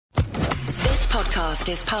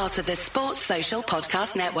podcast is part of the Sports Social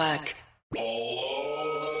Podcast Network.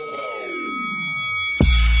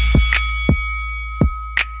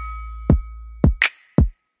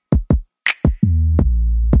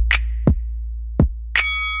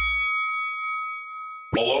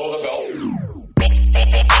 Below the belt.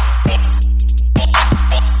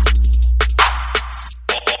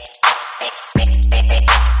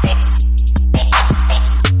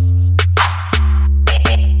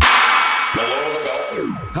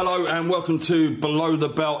 Hello and welcome to Below the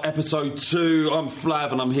Belt episode 2. I'm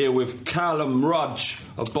Flav and I'm here with Callum Rudge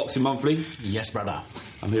of Boxing Monthly. Yes, brother.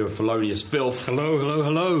 I'm here with Felonious Filth.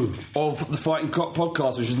 Hello. Of the Fighting Cock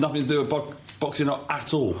podcast, which has nothing to do with boxing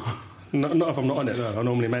at all. Not if I'm not on it, no. I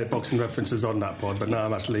normally make boxing references on that pod, but now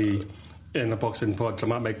I'm actually in the boxing pod, so I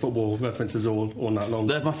might make football references all night long.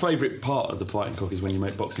 They're my favourite part of the Fighting Cock is when you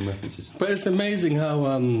make boxing references. But it's amazing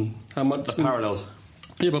how much... The parallels.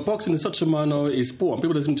 Yeah, but boxing is such a minority sport, and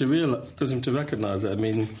people don't seem to recognise it. I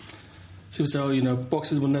mean, people say,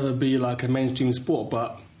 boxing will never be like a mainstream sport,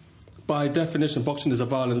 but by definition, boxing is a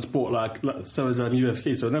violent sport, like so is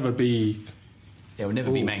UFC, so it'll never be... It will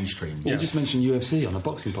never be mainstream. You just mentioned UFC on a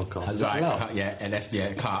boxing podcast. Is that allowed?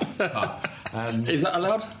 Cut. Is that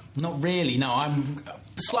allowed? Not really, no. I'm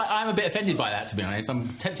a bit offended by that, to be honest. I'm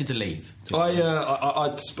tempted to leave.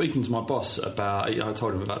 I speaking to my boss about... I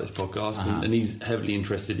told him about this podcast, and he's heavily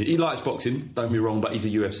interested. He likes boxing, don't be wrong, but he's a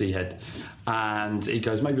UFC head. And he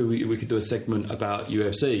goes, maybe we could do a segment about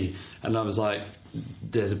UFC. And I was like,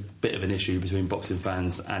 there's a bit of an issue between boxing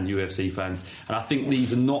fans and UFC fans. And I think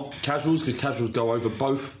these are not casuals, because casuals go over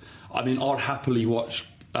both. I mean, I'd happily watch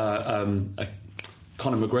a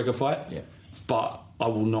Conor McGregor fight, but I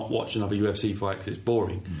will not watch another UFC fight because it's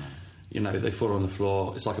boring. They fall on the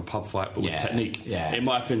floor. It's like a pub fight, but with technique. Yeah. In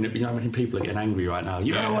my opinion, how many people are getting angry right now?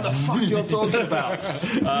 You don't know what the fuck you're talking about.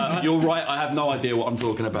 You're right. I have no idea what I'm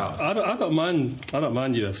talking about. I don't mind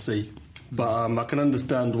UFC, but I can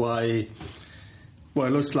understand why. Well,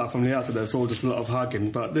 it looks like from the outside there's all just a lot of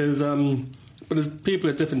hugging, but there's people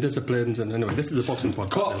at different disciplines, and anyway, this is a boxing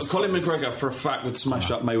podcast. Colin McGregor, for a fact, would smash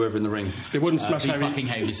up Mayweather in the ring. He wouldn't smash Harry. Fucking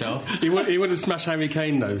hate yourself. He wouldn't smash Harry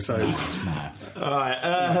Kane though. So, no. All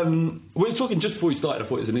right. We were talking just before we started. I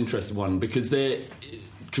thought it was an interesting one because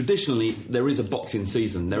traditionally there is a boxing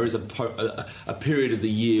season. There is a period of the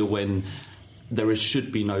year when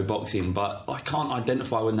should be no boxing, but I can't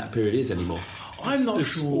identify when that period is anymore. I'm not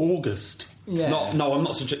sure. August. Yeah. No, I'm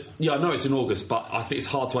not I know it's in August, but I think it's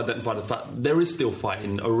hard to identify the fact there is still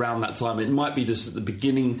fighting around that time. It might be just at the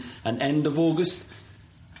beginning and end of August.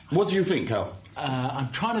 What do you think, Cal? I'm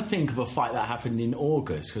trying to think of a fight that happened in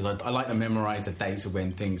August, because I like to memorise the dates of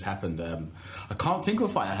when things happened. I can't think of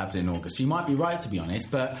a fight that happened in August. You might be right, to be honest,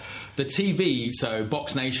 but the TV, so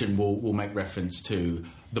Box Nation will make reference to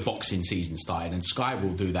the boxing season starting, and Sky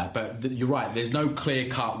will do that. But you're right. There's no clear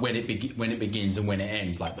cut when it begins and when it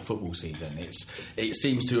ends, like the football season. It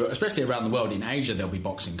seems to, especially around the world, in Asia, there'll be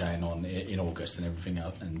boxing going on in August and everything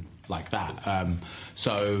else and like that.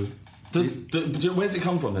 Where does it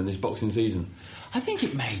come from then? This boxing season? I think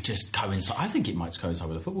it may just coincide. I think it might coincide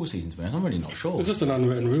with the football season, to be honest. I'm really not sure. It's just an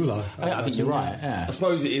unwritten rule. I think you're right. Yeah. I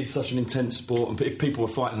suppose it is such an intense sport, and if people were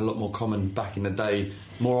fighting a lot more common back in the day,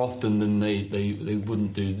 more often than they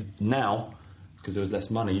wouldn't do now, because there was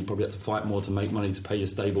less money, you probably had to fight more to make money to pay your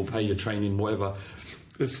stable, pay your training, whatever.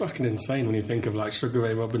 It's fucking insane when you think of like Sugar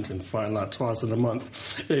Ray Robinson fighting like twice in a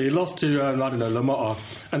month. Yeah, he lost to Lamota,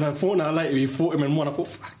 and a fortnight later he fought him and won. I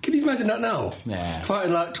thought, can you imagine that now? Yeah,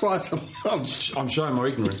 fighting like twice a month. I'm showing my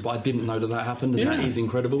ignorance, but I didn't know that happened, and that is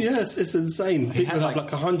incredible. Yes, it's insane. People have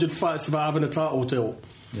like 100 fights without having a title tilt.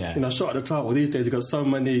 Yeah, shot at the title. These days you've got so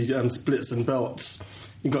many splits and belts.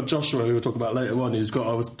 You've got Joshua, who we'll talk about later on, who's got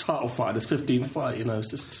a title fight. There's 15 fight.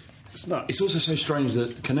 It's just. It's nuts. It's also so strange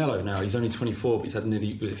that Canelo now, he's only 24, but he's had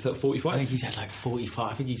nearly, 40 fights? I think he's had like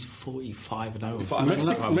 45. I think he's 45 and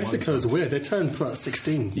over. Mexico's weird. They turn pro at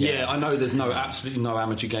 16. Yeah, I know there's absolutely no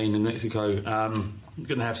amateur game in Mexico. You're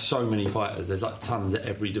going to have so many fighters. There's like tons at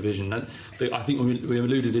every division. I think we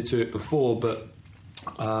alluded to it before, but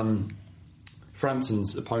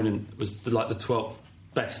Frampton's opponent was the 12th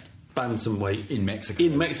best bantamweight in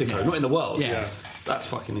Mexico, not in the world. Yeah. That's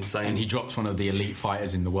fucking insane. And he drops one of the elite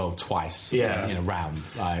fighters in the world twice in a round.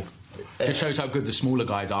 Just shows how good the smaller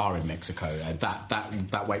guys are in Mexico.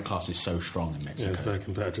 That weight class is so strong in Mexico. Yeah, it's very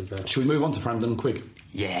competitive there. Should we move on to Frampton quick?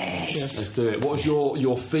 Yes. Let's do it. What was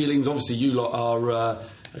your feelings? Obviously, you lot are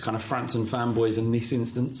kind of Frampton fanboys in this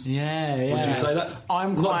instance. Yeah. Would you say that?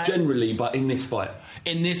 I'm not generally, but in this fight.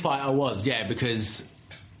 In this fight, I was, because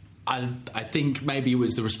I think maybe it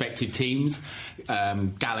was the respective teams.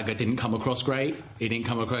 Gallagher didn't come across great. He didn't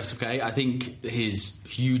come across okay. I think his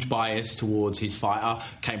huge bias towards his fighter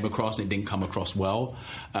came across, and it didn't come across well.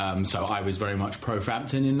 So I was very much pro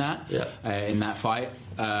Frampton in that fight.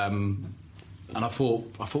 And I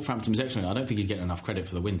thought Frampton was excellent. I don't think he's getting enough credit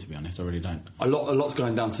for the win, to be honest. I really don't. A lot's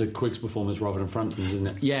going down to Quigg's performance rather than Frampton's, isn't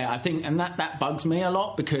it? Yeah, I think, and that bugs me a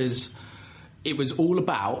lot, because it was all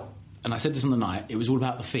about, and I said this on the night, it was all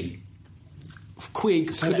about the feet.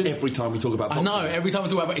 Quigg couldn't... Every time we talk about boxing. I know, every time we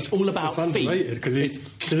talk about it, it's all about feet. Because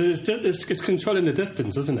it's controlling the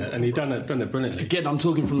distance, isn't it? And he done it brilliantly. Again, I'm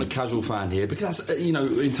talking from the casual fan here, because that's,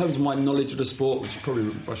 in terms of my knowledge of the sport, which probably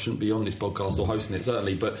I shouldn't be on this podcast or hosting it,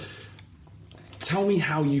 certainly, but tell me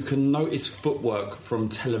how you can notice footwork from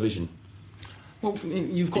television. Well,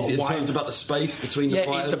 you've got in terms about the space between the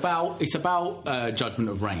fighters? It's about judgment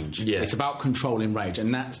of range. Yeah. It's about controlling range,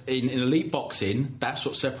 and that's in elite boxing. That's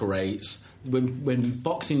what separates when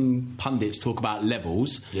boxing pundits talk about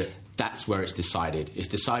levels. Yeah. That's where it's decided. It's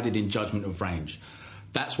decided in judgment of range.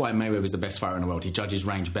 That's why Mayweather is the best fighter in the world. He judges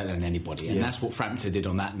range better than anybody, and that's what Frampton did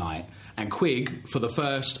on that night. And Quigg, for the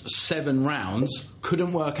first 7 rounds,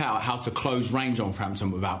 couldn't work out how to close range on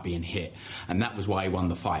Frampton without being hit, and that was why he won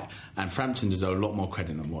the fight. And Frampton deserves a lot more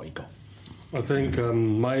credit than what he got. I think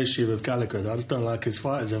my issue with Gallagher is I just don't like his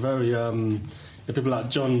fighters. They're very people like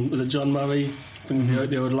John Murray. I think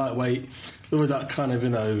they were lightweight. There was that kind of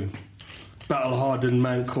battle hardened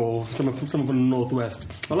Mank or someone from the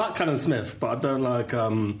northwest. I like Callum Smith, but I don't like.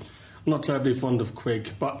 I'm not terribly fond of Quigg,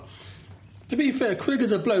 but. To be fair, Quigg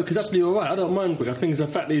as a bloke is actually all right. I don't mind Quigg. I think it's the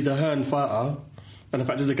fact that he's a Hearn fighter and the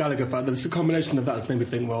fact he's a Gallagher fighter. It's a combination of that that's made me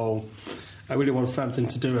think, well, I really want Frampton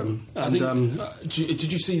to do him. And,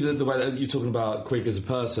 did you see the way that you're talking about Quigg as a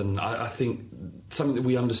person? I think something that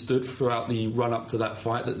we understood throughout the run-up to that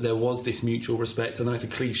fight, that there was this mutual respect. I know it's a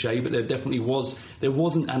cliche, but there definitely was. There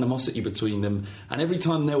wasn't animosity between them. And every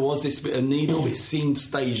time there was this bit of needle, it seemed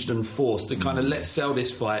staged and forced to kind of, let's sell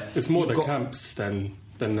this fight. It's more the camps than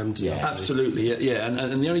them two. Yeah, absolutely, yeah.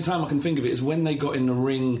 And the only time I can think of it is when they got in the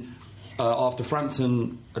ring after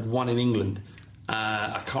Frampton had won in England.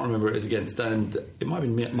 I can't remember who it was against, and it might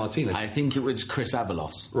have been Martinez. I think it was Chris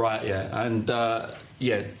Avalos. Right, yeah. And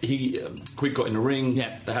Quigg got in the ring.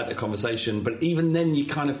 Yeah. They had that conversation, but even then, you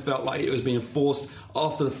kind of felt like it was being forced.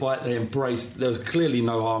 After the fight, they embraced. There was clearly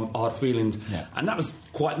no hard feelings, and that was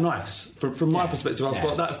quite nice from my perspective. I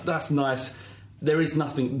thought that's nice. There is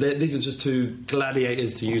nothing. These are just two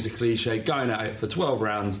gladiators, to use a cliche, going at it for 12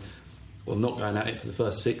 rounds, or not going at it for the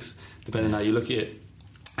first 6, depending on how you look at it.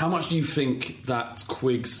 How much do you think that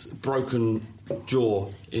Quigg's broken jaw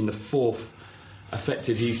in the 4th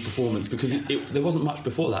affected his performance? Because there wasn't much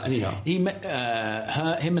before that, anyhow. Him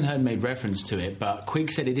and Hearn made reference to it, but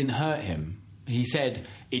Quigg said it didn't hurt him. He said,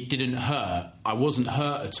 it didn't hurt. I wasn't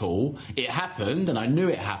hurt at all. It happened, and I knew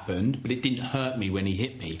it happened, but it didn't hurt me when he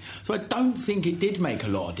hit me. So I don't think it did make a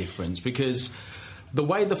lot of difference, because the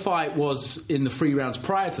way the fight was in the 3 rounds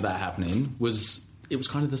prior to that happening it was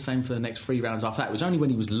kind of the same for the next 3 rounds after that. It was only when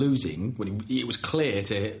he was losing, when it was clear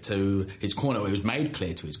to his corner, it was made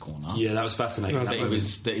clear to his corner. Yeah, that was fascinating. That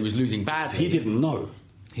he was losing badly. He didn't know.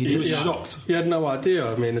 He was shocked. He had no idea.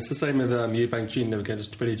 I mean, it's the same with Eubank Jr.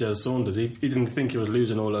 against Billy Joe Saunders. He didn't think he was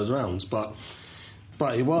losing all those rounds, but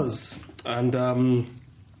he was. And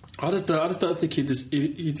I just don't think he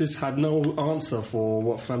just had no answer for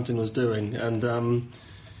what Frampton was doing. And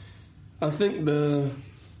I think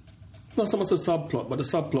not so much the subplot, but the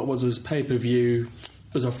subplot was his pay-per-view.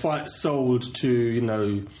 It was a fight sold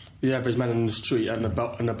to the average man in the street and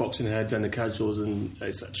the boxing heads and the casuals and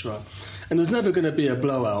etc. And there's never going to be a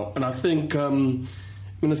blowout. And I think,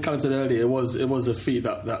 as Callum said earlier, it was a feat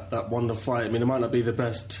that won the fight. I mean, it might not be the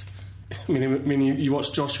best. I mean, you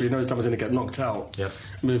watch Joshua, you know someone's going to get knocked out. Yep.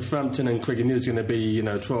 With Frampton and Quigg, you knew it was going to be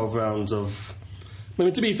 12 rounds of. I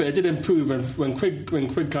mean, to be fair, it did improve when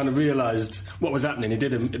Quigg kind of realised what was happening.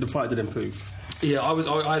 The fight did improve. Yeah,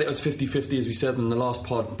 I had it as 50-50, as we said in the last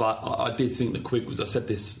pod, but I did think that Quigg was. I said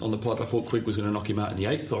this on the pod. I thought Quigg was going to knock him out in the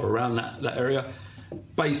 8th or around that area,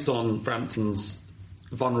 based on Frampton's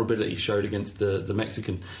vulnerability showed against the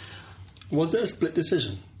Mexican. Was it a split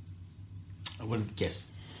decision? Yes.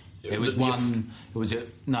 It was one. Was it?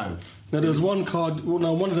 No. No, there was one card. Well,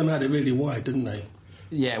 no, one of them had it really wide, didn't they?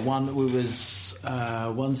 Yeah, one was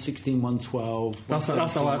 116, 112. That's how I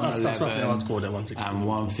scored it. 116, and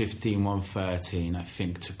 115, 113. I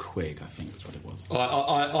think to Quigg. I think that's what it was.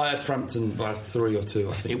 I had Frampton by 3 or 2.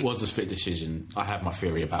 I think it was a split decision. I had my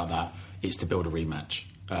theory about that. It's to build a rematch.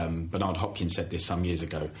 Bernard Hopkins said this some years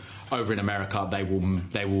ago. Over in America,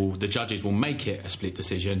 the judges will make it a split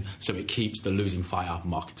decision, so it keeps the losing fighter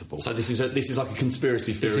marketable. So this is like a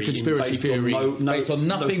conspiracy theory. It's a conspiracy theory based on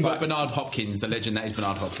nothing but facts. Bernard Hopkins, the legend that is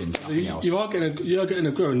Bernard Hopkins. Nothing else. You are getting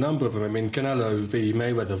a growing number of them. I mean, Canelo v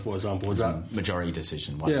Mayweather, for example, was that majority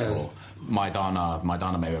decision? One draw. Maidana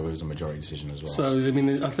Mayweather was a majority decision as well. So I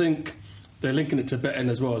mean, I think they're linking it to betting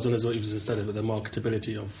as well as what you just said about the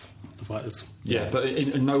marketability of the fighters. Yeah, but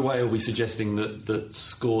in no way are we suggesting that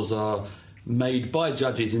scores are made by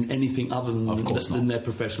judges in anything other than their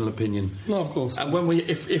professional opinion. No, of course. And when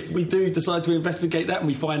if we do decide to investigate that and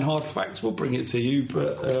we find hard facts, we'll bring it to you.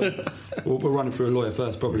 But we'll run it through a lawyer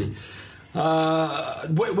first, probably.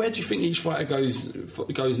 Where do you think each fighter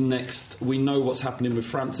goes next? We know what's happening with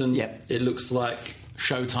Frampton. Yep. It looks like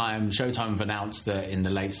Showtime have announced that in the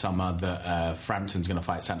late summer that Frampton's going to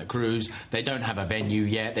fight Santa Cruz. They don't have a venue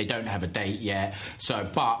yet. They don't have a date yet.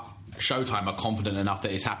 But Showtime are confident enough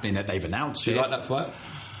that it's happening that they've announced it. Do you like that fight?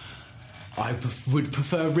 I would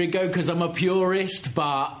prefer Rigo because I'm a purist,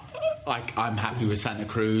 but I'm happy with Santa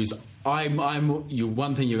Cruz.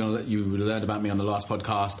 One thing you learned about me on the last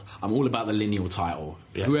podcast, I'm all about the lineal title.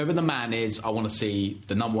 Yeah. Whoever the man is, I want to see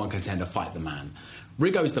the number one contender fight the man.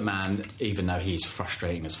 Rigo's the man, even though he's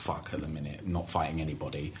frustrating as fuck at the minute, not fighting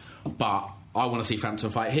anybody. But I want to see Frampton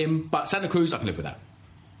fight him. But Santa Cruz, I can live with that.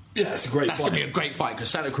 Yeah, it's a great fight. That's going to be a great fight because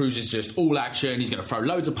Santa Cruz is just all action. He's going to throw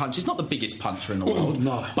loads of punches. He's not the biggest puncher in the world,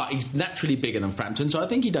 no. But he's naturally bigger than Frampton, so I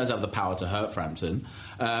think he does have the power to hurt Frampton.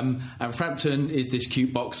 And Frampton is this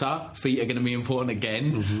cute boxer. Feet are going to be important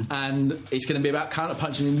again, and it's going to be about counter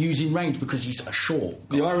punching and using range because he's a short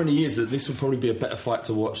guy. The irony is that this would probably be a better fight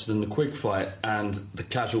to watch than the Quigg fight, and the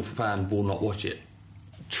casual fan will not watch it.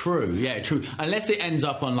 True, yeah, true. Unless it ends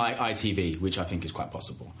up on like ITV, which I think is quite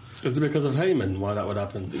possible. Is it because of Heyman why that would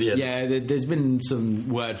happen? Yeah, there's been some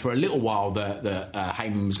word for a little while that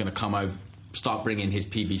Heyman was going to come over, start bringing his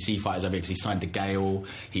PBC fighters over because he signed DeGale,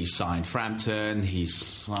 he's signed Frampton, he's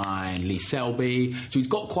signed Lee Selby. So he's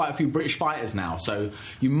got quite a few British fighters now. So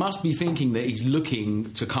you must be thinking that he's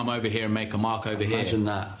looking to come over here and make a mark over here. Imagine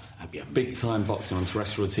that. That'd be amazing. Big time boxing on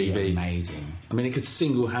terrestrial TV. Amazing. I mean, it could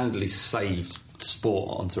single-handedly save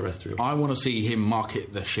sport on terrestrial. I want to see him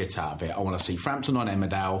market the shit out of it. I want to see Frampton on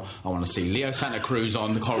Emmerdale. I want to see Leo Santa Cruz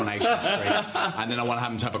on the Coronation Street. And then I want to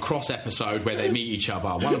have them to have a cross episode where they meet each other.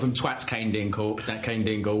 One of them twats Kane Dingle, he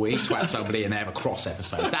twats somebody, and they have a cross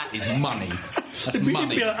episode. That is money. That's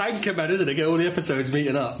money. It'd be like Anchorman, isn't it? Get all the episodes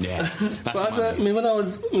meeting up. Yeah, that's money. I mean, when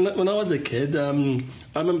I was a kid, I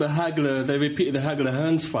remember Hagler. They repeated the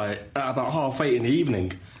Hagler-Hearns fight at about 8:30 in the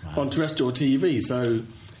evening on terrestrial TV. So.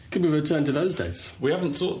 Could we return to those days? We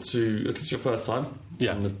haven't talked to... Because it's your first time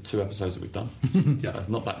on the 2 episodes that we've done. Yeah, it's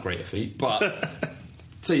not that great a feat. But,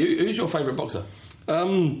 so who's your favourite boxer?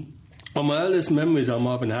 On my earliest memories are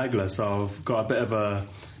Marvin Hagler, so I've got a bit of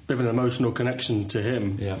an emotional connection to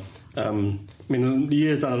him. Yeah. I mean,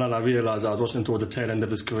 years down the line, I realised I was watching him towards the tail end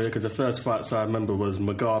of his career because the first fights I remember was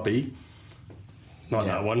Mugabe. Not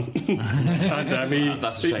that one. And,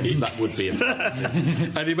 that's a shame. That would be a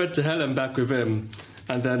fight. And he went to hell and back with him.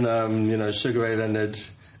 And then, Sugar Ray Leonard.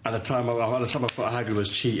 At the time I thought Hagler was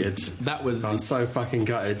cheated. That was. I was so fucking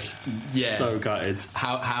gutted. Yeah. So gutted.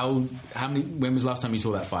 How many? When was the last time you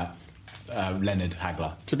saw that fight? Leonard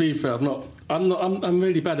Hagler. To be fair, I'm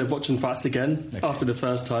really bad at watching fights again after the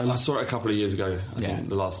first time. I saw it a couple of years ago. I think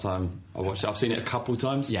the last time I watched it. I've seen it a couple of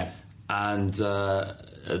times. Yeah. And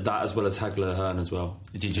that as well as Hagler-Hearn as well.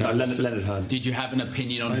 Did you Leonard Hearn? Did you have an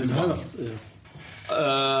opinion on who won?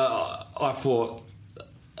 I thought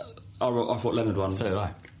Leonard won. So did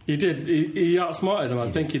I. He did. He outsmarted him. I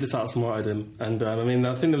think he just outsmarted him. And I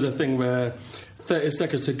think there was a thing where 30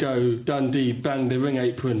 seconds to go, Dundee banged the ring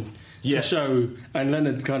apron to show, and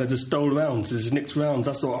Leonard kind of just stole rounds, just nicked rounds.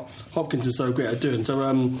 That's what Hopkins is so great at doing. So,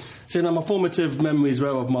 my formative memories were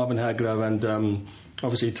of Marvin Hagler and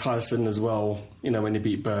obviously Tyson as well. When he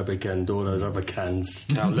beat Berbick and all those other cans.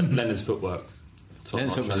 Now, Leonard's footwork.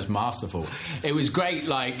 Leonard's footwork was masterful. It was great, you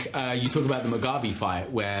talk about the Mugabe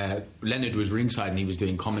fight where Leonard was ringside and he was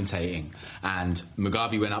doing commentating, and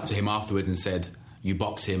Mugabe went up to him afterwards and said, "You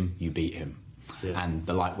box him, you beat him." Yeah. And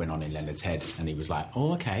the light went on in Leonard's head and he was like,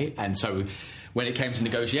 "Oh, okay." And so when it came to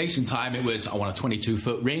negotiation time, it was, I want a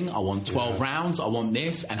 22-foot ring, I want 12 rounds, I want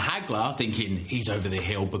this. And Hagler thinking he's over the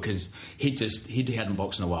hill because he hadn't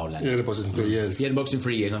boxed in a while, Leonard. He hadn't boxed in 3 years. He hadn't boxed in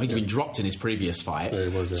 3 years. I think he'd been dropped in his previous fight. Yeah, he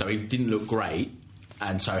was, so he didn't look great.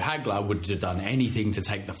 And so Hagler would have done anything to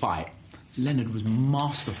take the fight. Leonard was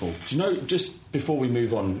masterful. Do you know, just before we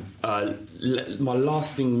move on, my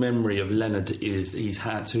lasting memory of Leonard is he's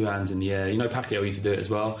had 2 hands in the air. Pacquiao used to do it as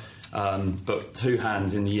well. but two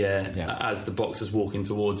hands in the air as the boxer's walking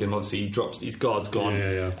towards him. Obviously, he drops, his guard's gone,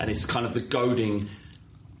 and it's kind of the goading.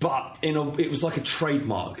 But it was like a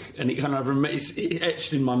trademark, and it kind of it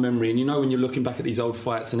etched in my memory. And you know, when you're looking back at these old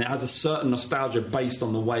fights, and it has a certain nostalgia based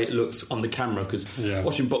on the way it looks on the camera. Because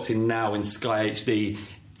watching boxing now in Sky HD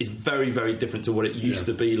is very, very different to what it used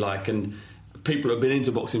to be like. And people who have been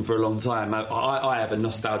into boxing for a long time, I have a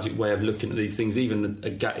nostalgic way of looking at these things.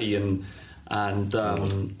 Even Gatti and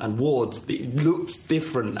Ward, it looked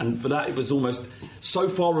different, and for that it was almost so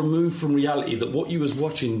far removed from reality that what you was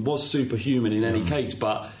watching was superhuman in any case,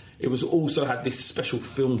 but it was also had this special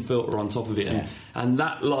film filter on top of it, and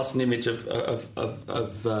that last image of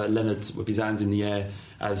Leonard with his hands in the air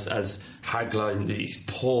as Hagler, and this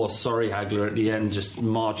poor sorry Hagler at the end just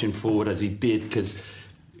marching forward as he did, because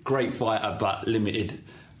great fighter but limited.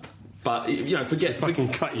 But forget fucking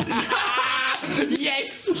cut you.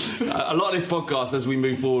 Yes! A lot of this podcast, as we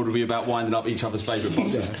move forward, will be about winding up each other's favourite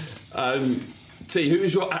boxers. T, who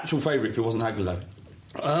is your actual favourite if it wasn't Hagler,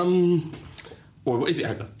 though? Or is it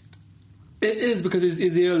Hagler? It is, because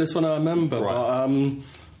he's the earliest one I remember. Right. But,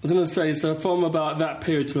 I was going to say, so from about that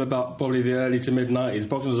period to about probably the early to mid-90s,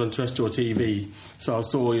 boxing was on terrestrial TV. So I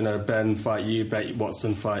saw, Ben fight Eubank,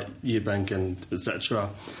 Watson fight Eubank, and etc.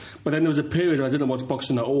 But then there was a period where I didn't watch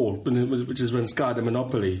boxing at all, which is when Sky had a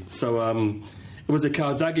monopoly. So it was the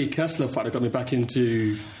Kawasaki-Kessler fight that got me back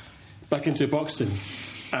into boxing.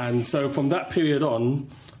 And so from that period on,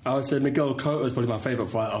 I would say Miguel Cotto was probably my favourite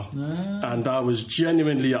fighter. And I was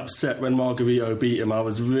genuinely upset when Margarito beat him. I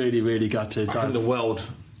was really, really gutted. I think the world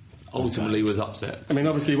ultimately was upset. I mean,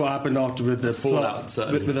 obviously, what happened after with the fallout,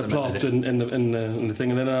 with the plaster in the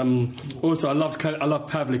thing, and then also I loved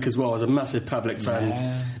Pavlik as well. I was a massive Pavlik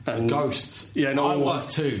fan. And Ghosts. Yeah, no, I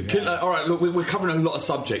was too. All right, look, we're covering a lot of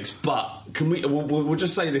subjects, but can we? We'll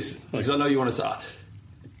just say this because I know you want to say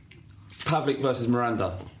Pavlik versus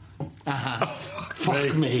Miranda.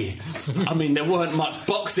 Fuck me. I mean, there weren't much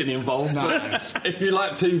boxing involved, but if you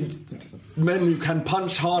like two men who can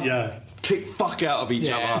punch hard, kick fuck out of each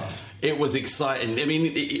other, it was exciting. I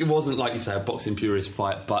mean, it wasn't, like you say, a boxing purist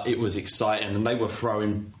fight, but it was exciting, and they were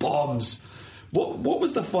throwing bombs. What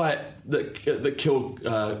was the fight that killed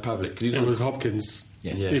Pavlik? It was Hopkins.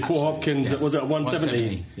 Yes. He fought Hopkins. Was it at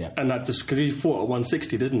 170? Yeah. And that just because he fought at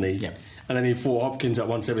 160, didn't he? Yeah. And then he fought Hopkins at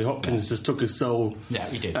 170. Hopkins just took his soul. Yeah,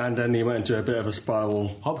 he did. And then he went into a bit of a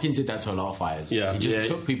spiral. Hopkins did that to a lot of fighters. Yeah. He just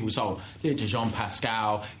took people's soul. He did it to Jean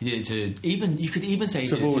Pascal. He did it to you could even say he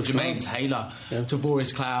did it to Jermaine Taylor, to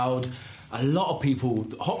Boris Cloud. A lot of people.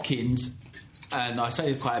 Hopkins, and I say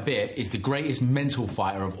this quite a bit, is the greatest mental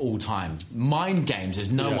fighter of all time. Mind games,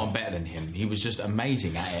 there's no one better than him. He was just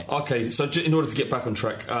amazing at it. Okay, so in order to get back on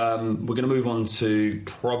track, we're going to move on to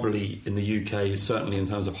probably in the UK, certainly in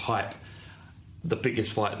terms of hype, the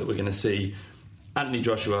biggest fight that we're going to see. Anthony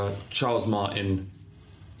Joshua, Charles Martin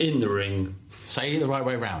in the ring. Say it the right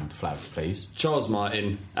way round, Flav, please. Charles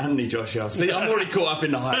Martin, Anthony Joshua. See, I'm already caught up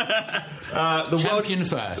in the hype. Champion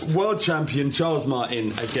first. World champion Charles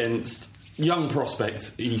Martin against young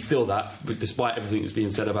prospect. He's still that, but despite everything that's being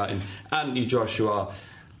said about him. Anthony Joshua.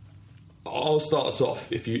 I'll start us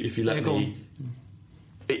off if you let me.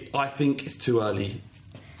 I think it's too early.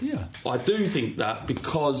 Yeah. I do think that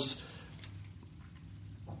because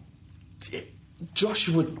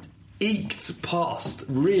Joshua eked past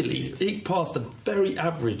a very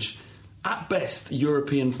average, at best,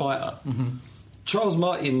 European fighter. Charles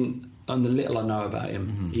Martin, and the little I know about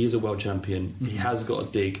him, he is a world champion. He has got a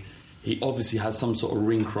dig. He obviously has some sort of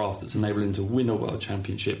ring craft that's enabling him to win a world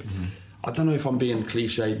championship. I don't know if I'm being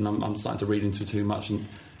cliched and I'm starting to read into too much. And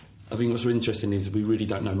I think what's really interesting is we really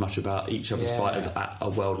don't know much about each other's fighters at a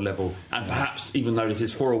world level. And perhaps, even though this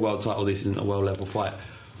is for a world title, this isn't a world level fight.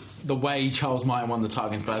 The way Charles Martin won the title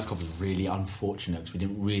against Blazkov was really unfortunate because we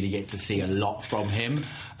didn't really get to see a lot from him.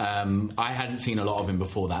 I hadn't seen a lot of him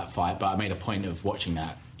before that fight, but I made a point of watching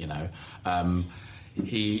that,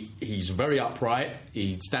 He's very upright.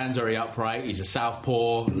 He stands very upright. He's a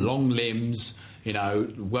southpaw, long limbs,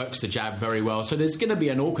 works the jab very well. So there's going to be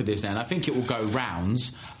an awkwardness there, and I think it will go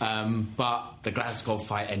rounds. But the Glazkov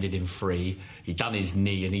fight ended in 3. He'd done his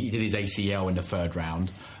knee and he did his ACL in the 3rd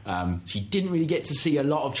round. So you didn't really get to see a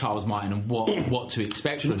lot of Charles Martin and what to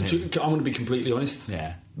expect from him. I'm going to be completely honest.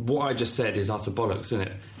 Yeah. What I just said is utter bollocks, isn't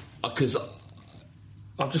it? Because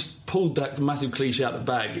I've just pulled that massive cliche out of the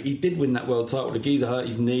bag. He did win that world title. The geezer hurt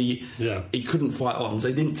his knee. Yeah. He couldn't fight on, so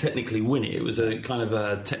he didn't technically win it. It was a kind of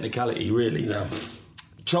a technicality, really. Yeah.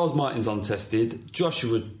 Charles Martin's untested.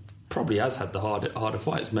 Joshua probably has had the harder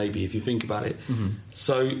fights, maybe, if you think about it.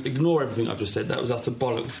 So ignore everything I've just said. That was utter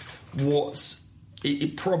bollocks. What's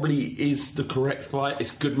it probably is the correct fight.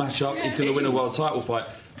 It's a good matchup. He's going to win a world title fight.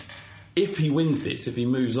 If he wins this, if he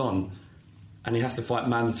moves on, and he has to fight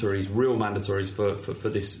mandatories, real mandatories for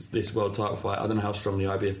this world title fight, I don't know how strong the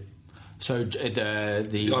IBF. So the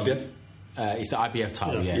IBF. It's the IBF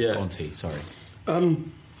title, yeah. Conti, sorry.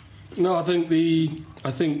 No, I think the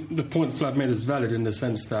point Flav made is valid in the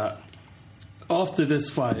sense that after this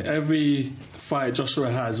fight, every fight Joshua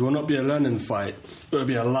has will not be a learning fight. It will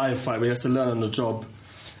be a live fight where he has to learn on the job.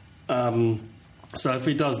 So if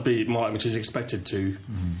he does beat Martin, which he's expected to,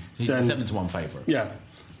 he's then, the 7-1 favourite. Yeah.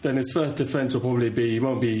 Then his first defence will probably be it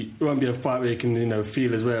won't be a fight where he can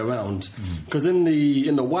feel his way around. Because in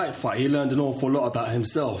the white fight, he learned an awful lot about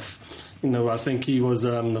himself. I think he was.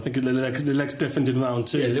 The legs different in round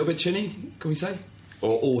 2. Yeah, a little bit chinny, can we say?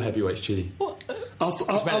 Or all heavyweights chilly?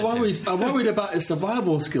 I worried about his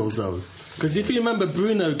survival skills though, because if you remember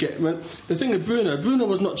Bruno, the thing with Bruno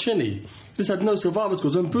was not chinny. He just had no survival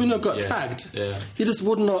skills. When Bruno got tagged, he just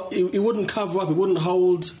would not. He wouldn't cover up. He wouldn't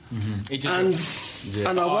hold.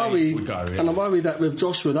 And I worry that with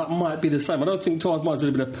Joshua that might be the same. I don't think Charles Martin's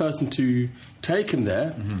going to be the person to take him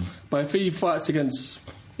there. But if he fights against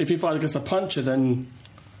a puncher, then.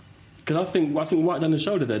 Because I think White done his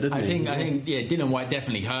shoulder there, didn't he? I think Dylan White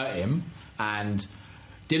definitely hurt him, and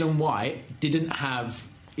Dylan White didn't have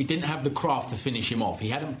the craft to finish him off. He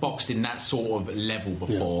hadn't boxed in that sort of level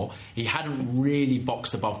before. Yeah. He hadn't really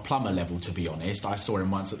boxed above Plummer level, to be honest. I saw him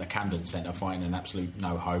once at the Camden Centre fighting an absolute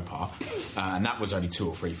no-hoper, and that was only 2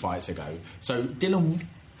 or 3 fights ago. So Dylan...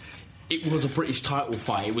 It was a British title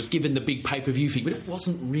fight. It was given the big pay-per-view fee, but it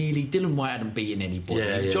wasn't really... Dylan White hadn't beaten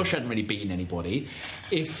anybody. Josh hadn't really beaten anybody.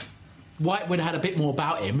 If White would have had a bit more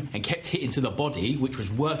about him and kept hitting to the body, which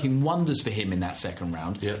was working wonders for him in that second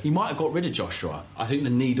round, he might have got rid of Joshua. I think the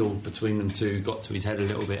needle between them two got to his head a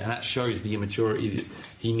little bit, and that shows the immaturity that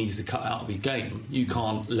he needs to cut out of his game. You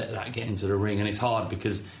can't let that get into the ring, and it's hard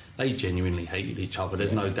because they genuinely hated each other.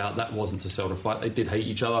 There's no doubt that wasn't to sell the fight. They did hate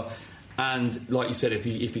each other. And like you said, if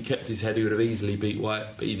he kept his head, he would have easily beat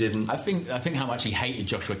White, but he didn't. I think how much he hated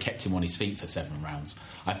Joshua kept him on his feet for 7 rounds.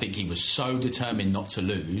 I think he was so determined not to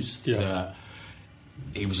lose that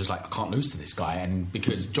he was just like, I can't lose to this guy. And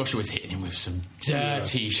because Joshua was hitting him with some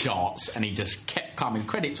dirty shots, and he just kept coming.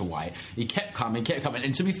 Credit to White, he kept coming.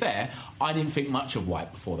 And to be fair, I didn't think much of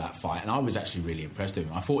White before that fight, and I was actually really impressed with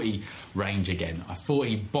him. I thought he range again. I thought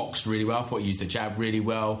he boxed really well. I thought he used the jab really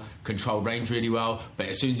well, controlled range really well. But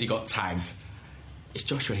as soon as he got tagged, it's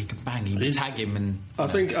Joshua. He can bang. He can tag him, and I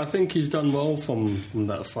think he's done well from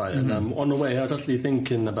that fight. And on the way, I was actually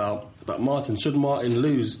thinking about Martin. Should Martin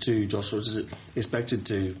lose to Joshua, as is expected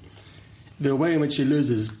to? The way in which he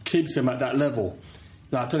loses keeps him at that level.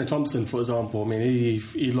 Now, Tony Thompson, for example, I mean,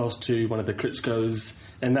 he lost to one of the Klitschko's,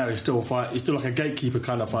 and now he's still like a gatekeeper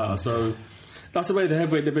kind of fighter. So that's the way the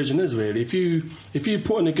heavyweight division is, really. If you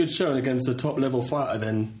put in a good showing against a top level fighter,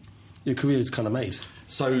 then your career is kind of made.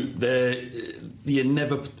 So the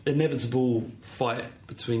inevitable fight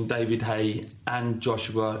between David Haye and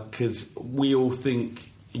Joshua, because we all think,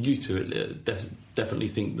 you two definitely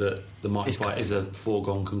think that the Martin fight is a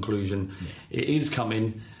foregone conclusion. Yeah. It is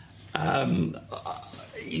coming.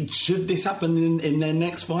 Should this happen in their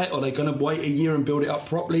next fight? Or are they going to wait a year and build it up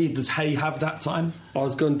properly? Does Haye have that time? I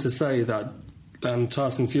was going to say that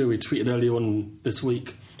Tyson Fury tweeted earlier on this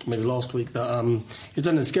week, maybe last week, that he's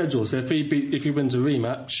done his schedule. So if he wins a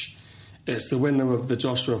rematch, it's the winner of the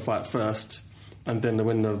Joshua fight first, and then the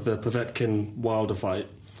winner of the Povetkin Wilder fight.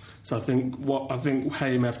 So I think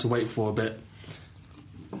Haye may have to wait for a bit,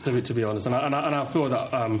 to be honest. And I feel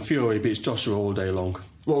that Fury beats Joshua all day long.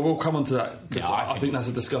 Well, we'll come on to that, because I think that's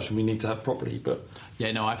a discussion we need to have properly. But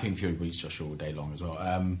I think Fury beats Joshua all day long as well.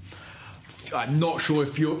 I'm not sure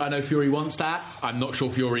if I know Fury wants that. I'm not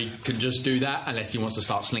sure Fury can just do that unless he wants to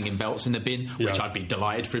start slinging belts in the bin, which I'd be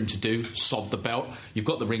delighted for him to do. Sod the belt. You've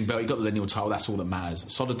got the ring belt, you've got the lineal title, that's all that matters.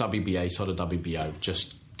 Sod a WBA, sod a WBO.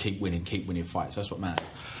 Just keep winning fights. That's what matters.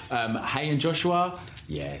 Haye and Joshua,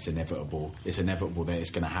 it's inevitable. It's inevitable that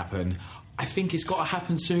it's going to happen. I think it's got to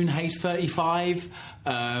happen soon. Haye's 35.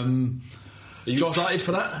 Are you excited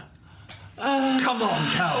for that? Come on,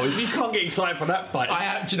 Cal. If you can't get excited for that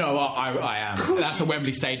fight... Do you know what? I am. That's a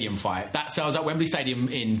Wembley Stadium fight. I was at Wembley Stadium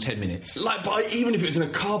in 10 minutes. But even if it was in a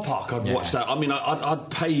car park, I'd watch that. I mean, I'd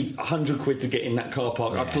pay £100 to get in that car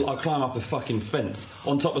park. Yeah. I'd climb up a fucking fence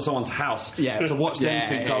on top of someone's house to watch them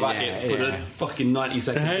two go at it for the fucking 90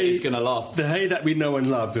 seconds it's going to last. The Haye that we know and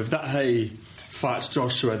love, if that Haye fights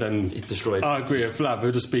Joshua, then it's destroyed. I agree with Flav.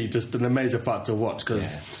 It'll just be an amazing fight to watch,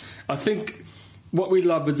 because I think... What we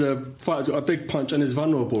love is a fighter who's got a big punch and is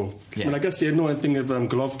vulnerable. Yeah. And I guess the annoying thing of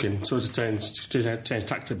Golovkin, sorry to change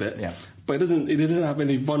tact a bit, but he doesn't have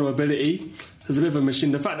any vulnerability. There's a bit of a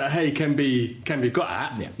machine. The fact that Hay can be got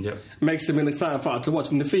at makes him an exciting fighter to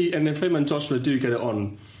watch. And if him and Joshua do get it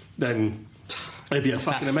on, then it'd be a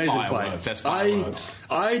fucking amazing fight. That's fireworks.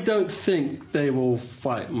 I don't think they will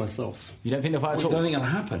fight myself. You don't think they'll fight at all? I don't think it'll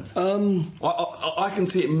happen. I can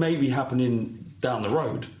see it maybe happening down the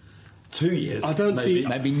road. 2 years. I don't see.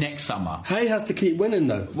 Maybe next summer. Hay has to keep winning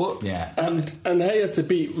though. What? Yeah. And Hay has to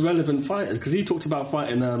beat relevant fighters because he talked about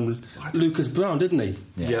fighting Lucas Brown, didn't he?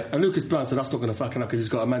 Yeah. And Lucas Brown said that's not going to fucking up because he's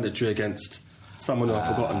got a mandatory against someone who I've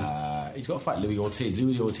forgotten. He's got to fight Louis Ortiz.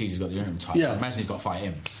 Louis Ortiz has got the interim title. Yeah. I imagine he's got to fight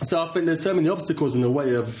him. So I think there's so many obstacles in the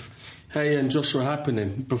way of Hay and Joshua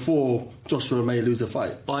happening before Joshua may lose a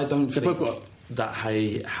fight. I don't think that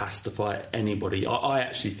Hay has to fight anybody. I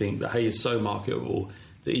actually think that Hay is so marketable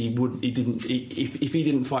that if he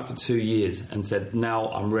didn't fight for 2 years and said, now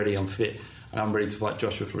I'm ready, I'm fit, and I'm ready to fight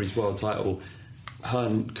Joshua for his world title,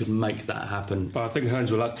 Hearn could make that happen. But I think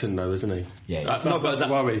Hearn's reluctant though, isn't he? Yeah. That's the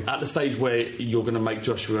worry. At the stage where you're going to make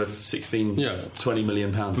Joshua 20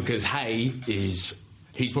 million pounds. Because Hay he's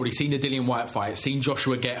probably seen the Dillian White fight, seen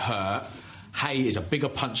Joshua get hurt. Hay is a bigger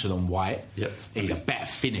puncher than White. Yep. He's a better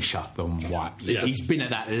finisher than White. Yeah. He's been at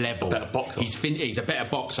that level. A better boxer. He's a better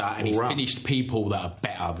boxer, and he's finished people that are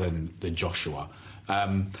better than Joshua.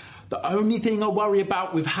 The only thing I worry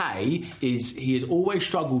about with Hay is he has always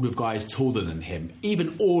struggled with guys taller than him.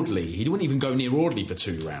 Even Audley. He wouldn't even go near Audley for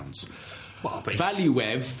 2 rounds.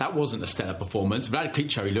 Valiev, that wasn't a stellar performance. Vlad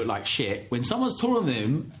Klitschko, he looked like shit. When someone's taller than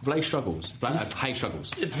him, Hay struggles.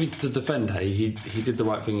 To defend Hay, he did the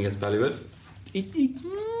right thing against Valiev. He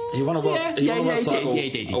won a world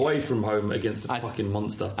title away from home against a fucking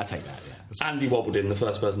monster. I take that, yeah. Andy wobbled in, the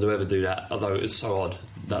first person to ever do that, although it was so odd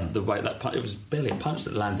that the way that punch, it was barely a punch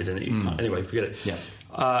that landed in it. Anyway, forget it. Yeah.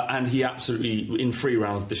 And he absolutely, in 3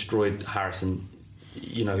 rounds, destroyed Harrison.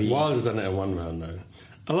 Wilder's done it in 1 round though.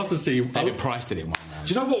 I'd love to see. David Price did it in 1 round.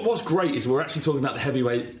 Do you know what's great is we're actually talking about the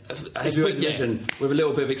heavyweight division with a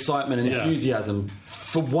little bit of excitement and enthusiasm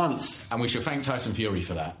for once. And we should thank Tyson Fury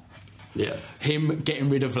for that. Yeah. Him getting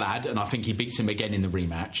rid of Vlad, and I think he beats him again in the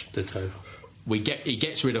rematch. Ditto. He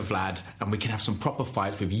gets rid of Vlad, and we can have some proper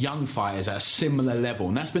fights with young fighters at a similar level.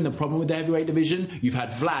 And that's been the problem with the heavyweight division. You've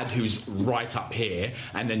had Vlad, who's right up here,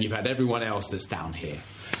 and then you've had everyone else that's down here.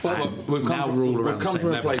 Well, we've come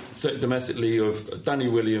from a place domestically of Danny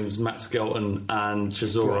Williams, Matt Skelton, and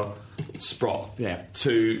Chisora Sprott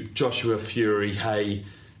to Joshua, Fury, Hay.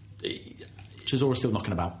 Chisora's still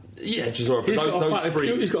knocking about. Yeah, Chisora. He's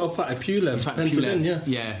got to fight a Pulev.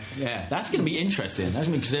 Yeah. That's going to be interesting. That's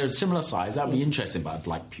because they're a similar size. That would be interesting, but I'd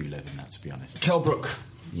like Pulev in that, to be honest. Kell Brook.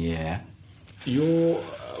 Yeah.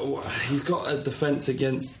 He's got a defence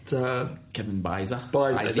against Kevin Bizer.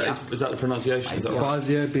 Is that the pronunciation?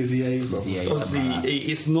 Bizier. Obviously,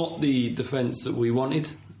 it's not the defence that we wanted.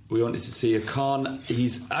 We wanted to see a Khan.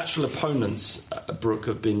 His actual opponents, Brook,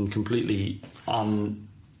 have been completely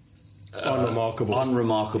unremarkable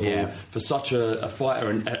for such a fighter,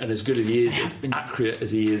 and as good as he is, as accurate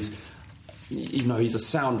as he is. He's a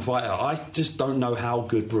sound fighter. I just don't know how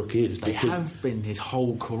good Brook is. They have been his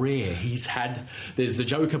whole career. There's the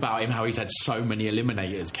joke about him how he's had so many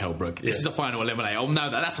eliminators, Kell Brook. This is a final eliminator. Oh no,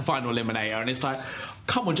 that's a final eliminator. And it's like,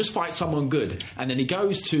 come on, just fight someone good. And then he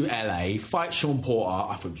goes to LA, fights Sean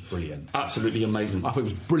Porter. I thought it was brilliant. Absolutely amazing. I thought it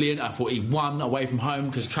was brilliant. I thought he won away from home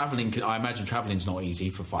because I imagine travelling's not easy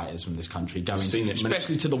for fighters from this country,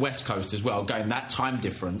 especially to the West Coast as well, going that time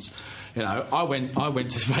difference. I went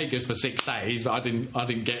to Vegas for 6 days. I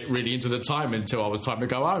didn't get really into the time until I was time to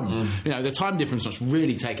go home. The time difference must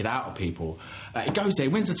really take it out of people. He goes there,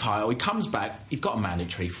 wins the title, he comes back, he's got a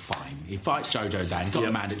mandatory, fine. He fights Jojo Dan, he's got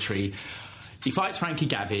a mandatory. He fights Frankie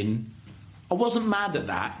Gavin. I wasn't mad at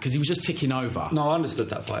that because he was just ticking over. No, I understood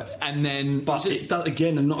that fight. And then... But that,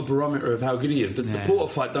 again, and not a barometer of how good he is. The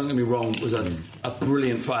Porter fight, don't get me wrong, was a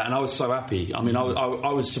brilliant fight, and I was so happy. I mean, I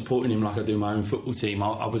was supporting him like I do my own football team.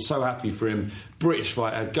 I was so happy for him. British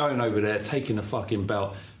fighter, going over there, taking a fucking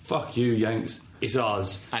belt. Fuck you, Yanks. It's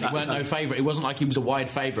ours. And he weren't no favourite. It wasn't like he was a wide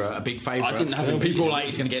favourite, a big favourite. I didn't have him. People were like,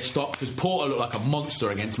 he's going to get stopped because Porter looked like a monster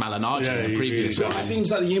against Malignaggi in the previous fight. It seems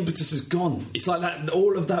like the impetus is gone. It's like that,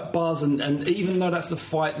 all of that buzz, and even though that's the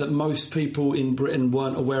fight that most people in Britain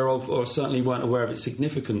weren't aware of, or certainly weren't aware of its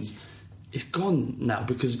significance, it's gone now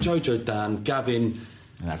because Jojo Dan, Gavin,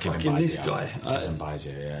 fucking this guy. Kevin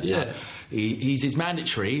Bizer, He's his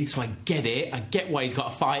mandatory, so I get it. I get why he's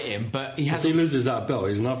got to fight him, but he has. If he loses that belt,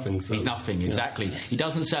 he's nothing. So. He's nothing, exactly. He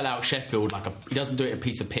doesn't sell out Sheffield he doesn't do it a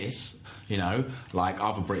piece of piss, like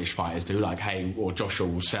other British fighters do. Like or Joshua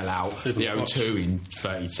will sell out the O2 in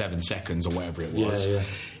 37 seconds or whatever it was.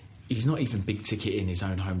 he's not even big ticket in his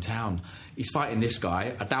own hometown. He's fighting this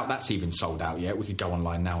guy. I doubt that's even sold out yet. We could go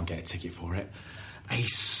online now and get a ticket for it.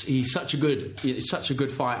 He's such a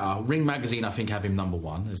good fighter. Ring Magazine, I think, have him number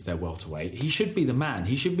 1 as their welterweight. He should be the man.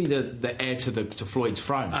 He should be the heir to Floyd's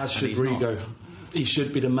throne. As should Rigo. He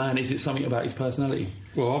should be the man. Is it something about his personality?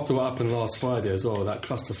 Well, after what happened last Friday as well, that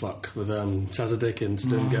clusterfuck with Chazza Dickens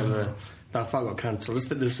didn't get that fight got cancelled. I just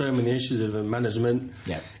think there's so many issues with management.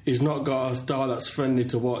 Yeah. He's not got a style that's friendly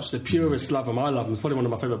to watch. The purists love him. I love him. He's probably one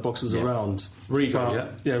of my favourite boxers around.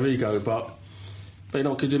 Rigo, Yeah, Rigo. But you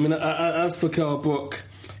know what could you? I mean, as for Kell Brook,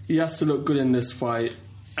 he has to look good in this fight,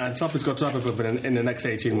 and something's got to happen for him in the next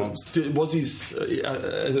 18 months. Was his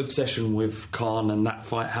obsession with Khan and that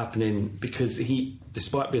fight happening because he,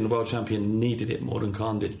 despite being the world champion, needed it more than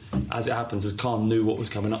Khan did? As it happens, as Khan knew what was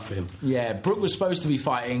coming up for him. Yeah, Brook was supposed to be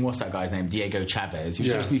fighting, what's that guy's name? Diego Chavez. He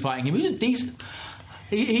was supposed to be fighting him. He was a decent...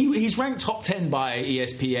 He's ranked top 10 by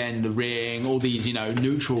ESPN, The Ring, all these,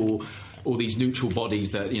 neutral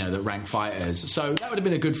bodies that that rank fighters. So that would have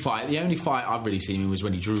been a good fight. The only fight I've really seen was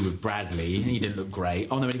when he drew with Bradley, and he didn't look great.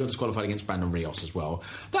 Oh no, he got disqualified against Brandon Rios as well.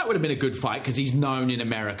 That would have been a good fight because he's known in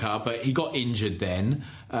America, but he got injured then,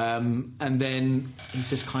 and then he's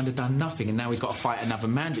just kind of done nothing. And now he's got to fight another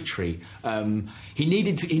mandatory. He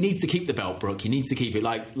needs to keep the belt, Brook. He needs to keep it.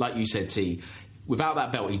 Like you said, T. Without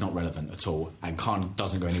that belt, he's not relevant at all, and Khan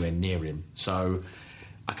doesn't go anywhere near him. So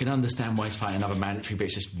I can understand why he's fighting another mandatory, but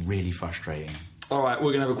it's just really frustrating. All right,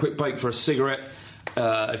 we're going to have a quick break for a cigarette.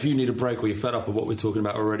 If you need a break or you're fed up with what we're talking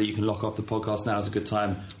about already, you can lock off the podcast. Now is a good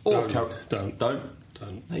time. Or Don't. No,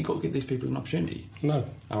 you've got to give these people an opportunity. No.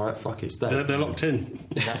 All right, fuck it. Stay. They're locked in.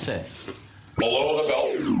 That's it. Below the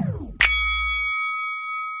belt.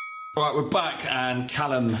 All right, we're back, and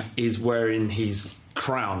Callum is wearing his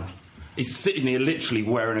crown. He's sitting here literally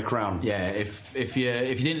wearing a crown. Yeah, if you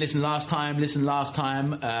didn't listen last time, listen last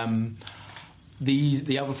time.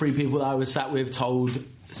 The other 3 people that I was sat with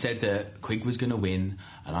said that Quigg was going to win,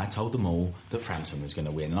 and I told them all that Frampton was going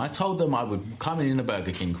to win. And I told them I would come in a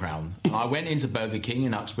Burger King crown. And I went into Burger King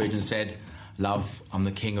in Uxbridge and said, "Love, I'm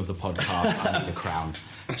the king of the podcast. I need a crown."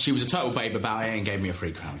 She was a total babe about it and gave me a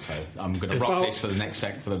free crown. So I'm going to rock this for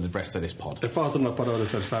the rest of this pod. If I was on that pod, I would have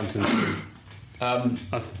said Frampton. Wear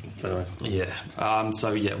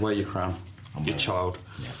your crown. Your child.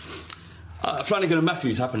 Yeah. Flanagan and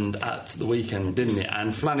Matthews happened at the weekend, didn't it?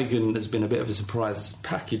 And Flanagan has been a bit of a surprise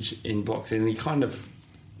package in boxing. And he kind of,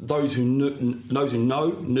 those who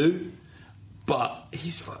knew, but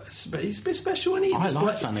he's a bit special, isn't he? I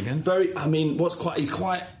like Flanagan. He's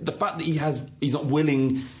quite the fact that he's not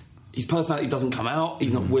willing. His personality doesn't come out.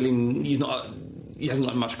 He's not willing. He hasn't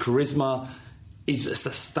got much charisma. He's just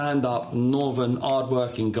a stand-up, northern,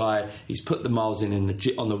 hard-working guy. He's put the miles in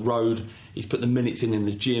on the road. He's put the minutes in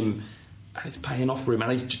the gym, and it's paying off for him.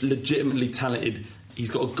 And he's legitimately talented. He's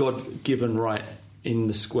got a God-given right in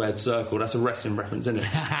the squared circle. That's a wrestling reference, isn't it?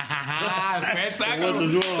 Squared circle.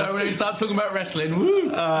 So when we start talking about wrestling, woo!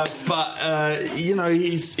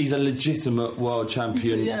 He's a legitimate world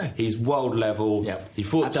champion. Yeah. He's world level. Yep. He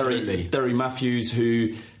fought Derry Matthews,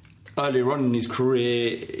 who earlier on in his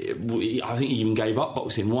career, I think he even gave up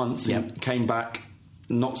boxing once and came back,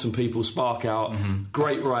 knocked some people's spark out. Mm-hmm.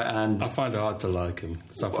 Great right hand. I find it hard to like him.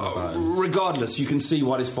 Something about him. Regardless, you can see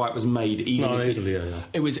why this fight was made. Easily.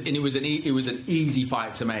 It was an easy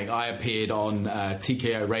fight to make. I appeared on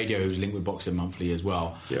TKO Radio, who's linked with Boxing Monthly as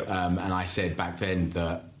well, and I said back then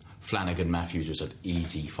that Flanagan Matthews was an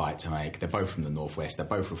easy fight to make. They're both from the Northwest. They're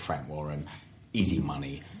both with Frank Warren. Easy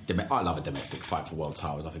money. I love a domestic fight for world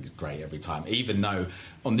titles. I think it's great every time. Even though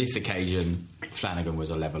on this occasion Flanagan was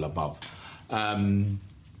a level above.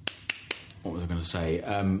 What was I going to say?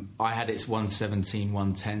 I had it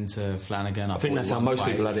 117-110 to Flanagan. I think that's how most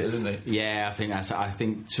people had it, isn't it? Yeah, I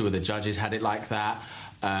think 2 of the judges had it like that.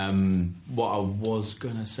 What I was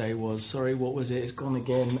going to say was, sorry, what was it? It's gone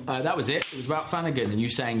again. That was it. It was about Flanagan, and you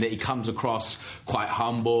saying that he comes across quite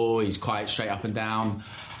humble. He's quite straight up and down.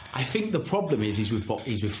 I think the problem is he's with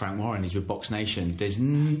Frank Warren. He's with Box Nation.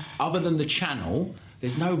 Other than the channel,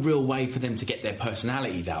 there's no real way for them to get their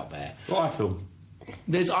personalities out there. Well, iFilm.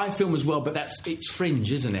 There's iFilm as well, but it's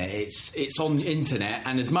fringe, isn't it? It's on the internet,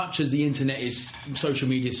 and as much as the internet social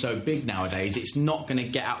media is so big nowadays, it's not going to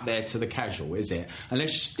get out there to the casual, is it?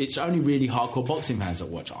 Unless it's only really hardcore boxing fans that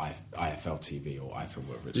watch IFL TV or iFilm,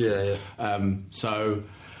 whatever it's called. Yeah. So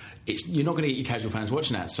you're not going to get your casual fans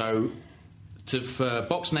watching that. So for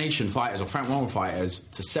Box Nation fighters or Frank Warren fighters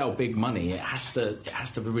to sell big money, it has to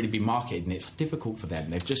really be marketed, and it's difficult for them.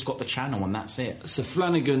 They've just got the channel, and that's it. So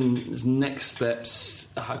Flanagan's next steps,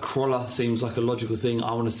 Crawler seems like a logical thing.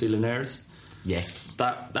 I want to see Linares. Yes.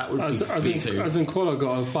 That would be... I think Collar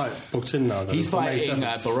got a fight booked in now. Though, He's fighting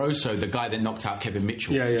Barroso, the guy that knocked out Kevin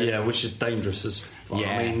Mitchell. Yeah, which is dangerous as fuck.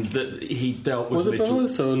 Yeah. I mean, he dealt with Mitchell.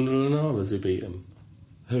 Was it Barroso and Linares who beat him?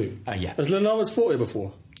 Who? Yeah. Has Linares fought it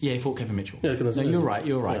before? Yeah, he fought Kevin Mitchell. Yeah, you're right.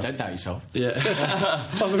 Yeah. Don't doubt yourself. Yeah.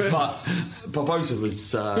 But Barbosa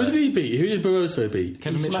was... Who did he beat? Who did Barroso beat?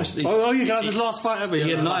 Kevin Mitchell. You guys, his last fight ever.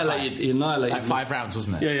 He annihilated like 5 rounds,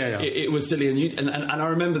 wasn't it? Yeah. It was silly. And I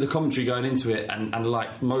remember the commentary going into it, and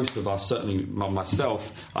like most of us, certainly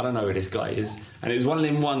myself, I don't know who this guy is. And it was one of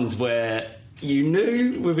them ones where you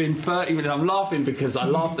knew within 30 minutes... I'm laughing because I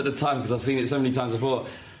laughed at the time because I've seen it so many times before.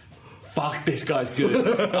 Fuck, this guy's good.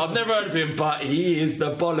 I've never heard of him, but he is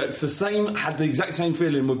the bollocks. Had the exact same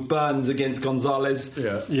feeling with Burns against Gonzalez.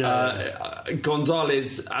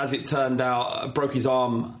 Gonzalez, as it turned out, broke his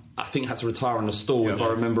arm. I think had to retire on the stall, if I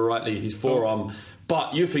remember rightly, his forearm.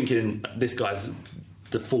 But you're thinking, this guy's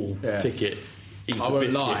the full ticket. He's I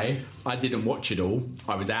won't lie, I didn't watch it all.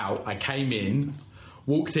 I was out. I came in,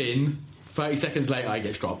 walked in. 30 seconds later, I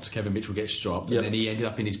get dropped. Kevin Mitchell gets dropped. And then he ended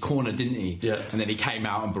up in his corner, didn't he? Yeah. And then he came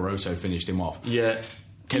out and Barroso finished him off. Yeah.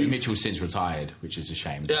 Kevin Mitchell's since retired, which is a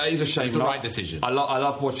shame. Yeah, he's a shame. It's the right decision. I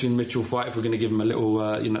love watching Mitchell fight. If we're going to give him a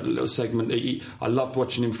little segment, I loved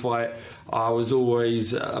watching him fight. I was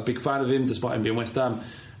always a big fan of him, despite him being West Ham.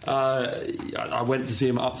 I went to see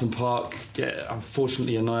him at Upton Park, get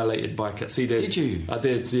unfortunately annihilated by Caceres. Did you? I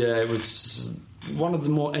did, yeah. It was one of the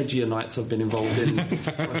more edgier nights I've been involved in.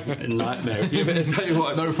 A nightmare. Tell you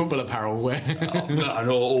what, no football apparel wear. Not at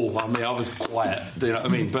all. I mean, I was quiet. Do you know what I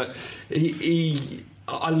mean? But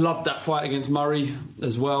I loved that fight against Murray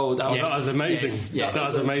as well. That was amazing. Yes. That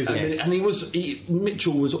was amazing. And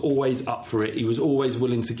Mitchell was always up for it. He was always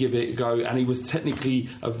willing to give it a go, and he was technically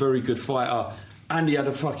a very good fighter. And he had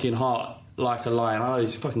a fucking heart like a lion. I know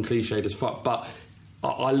he's fucking cliched as fuck, but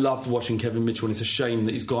I loved watching Kevin Mitchell, and it's a shame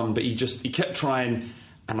that he's gone. But he kept trying,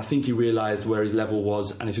 and I think he realised where his level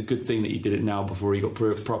was, and it's a good thing that he did it now before he got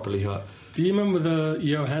properly hurt. Do you remember the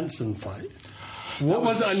Johansson fight? What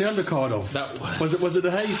was it on the undercard of? Was it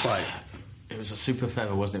the Hay fight? It was a super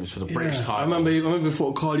feather, wasn't it? It was for the British title. I remember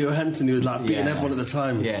before Carl Johansson, he was like beating everyone at the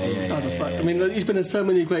time. That was a fight. I mean, he's been in so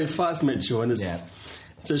many great fights, Mitchell, and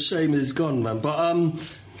it's a shame he's gone, man. But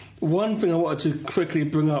one thing I wanted to quickly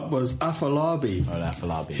bring up was Afolabi.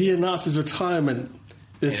 Afolabi. He announced his retirement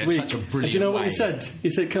this week. Such a brilliant do you know what way. he said?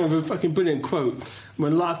 He said kind of a fucking brilliant quote.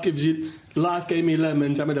 When life gave me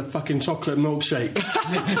lemons, I made a fucking chocolate milkshake.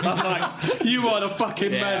 I'm like, you are the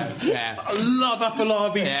fucking man. Yeah. I love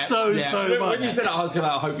Afolabi so much. When you said that, I was going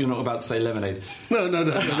to, I hope you're not about to say lemonade. No. It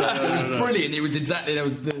was brilliant. It was exactly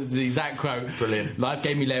the exact quote. Brilliant. Life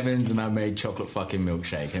gave me lemons and I made chocolate fucking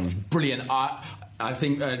milkshake. And it was brilliant. I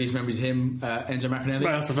think these memories of him, Enzo Macronelli.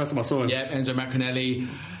 Right, that's the first time I saw him. Yeah, Enzo Macronelli.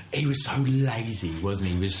 He was so lazy, wasn't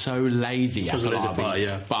he? He was so lazy.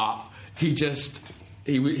 But he just...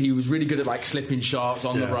 He was really good at like slipping shots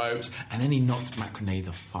on the ropes, and then he knocked Macronelli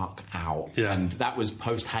the fuck out. Yeah. And that was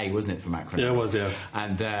post Hay, wasn't it, for Macronelli? Yeah, it was. Yeah.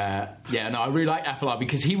 And I really like Afolabi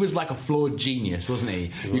because he was like a flawed genius, wasn't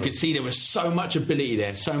he? You could see there was so much ability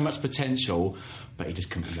there, so much potential, but he just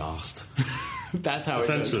couldn't be asked. That's how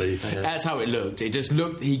essentially. It looked. Yeah. That's how it looked. It just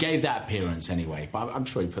looked. He gave that appearance anyway, but I'm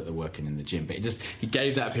sure he put the work in the gym. But he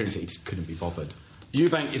gave that appearance that he just couldn't be bothered.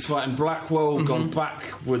 Eubank is fighting Blackwell, gone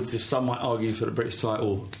backwards, if some might argue, for the British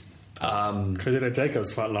title. Because he had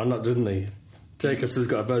Jacobs fight lined up, didn't he? Jacobs has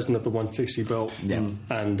got a version of the 160 belt. Yeah.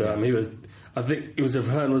 And he was... I think it was with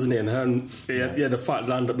Hearn, wasn't he? And Hearn, he had a fight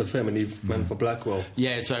lined up with him, and he went for Blackwell.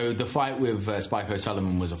 Yeah, so the fight with Spike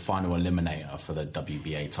O'Sullivan was a final eliminator for the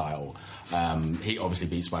WBA title. He obviously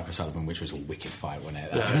beat Spike O'Sullivan, which was a wicked fight, wasn't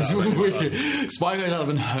it? That was wicked. Spike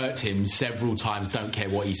O'Sullivan hurt him several times, don't care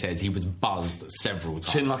what he says. He was buzzed several times.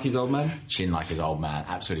 Chin like his old man? Chin like his old man,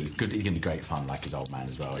 absolutely. Good. He's going to be great fun like his old man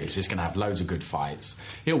as well. He's just going to have loads of good fights.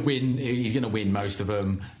 He'll win. He's going to win most of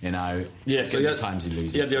them, you know. Yeah, so the times he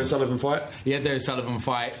loses. He had the O'Sullivan fight? He had the O'Sullivan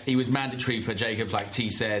fight. He was mandatory for Jacobs, like T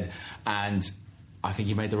said, and I think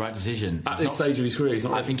he made the right decision. At this stage of his career, he's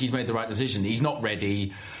not ready. I think he's made the right decision. He's not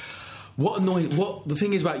ready. What the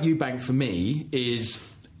thing is about Eubank for me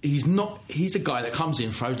is he's a guy that comes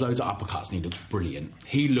in, throws loads of uppercuts, and he looks brilliant.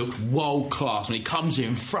 He looked world class when he comes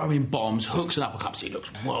in, throwing bombs, hooks and uppercuts. He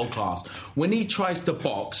looks world class. When he tries to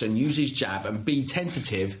box and use his jab and be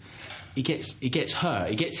tentative, he gets hurt,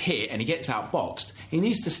 he gets hit, and he gets outboxed. He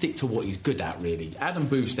needs to stick to what he's good at, really. Adam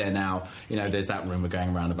Booth's there now. You know, there's that rumour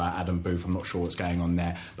going around about Adam Booth. I'm not sure what's going on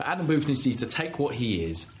there. But Adam Booth needs to take what he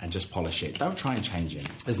is and just polish it. Don't try and change him.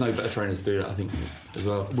 There's no better trainers to do that, I think, as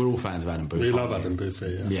well. We're all fans of Adam Booth. We love Adam Booth,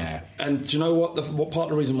 yeah. And do you know what? What part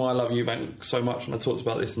of the reason why I love Eubank so much, and I talked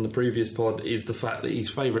about this in the previous pod, is the fact that his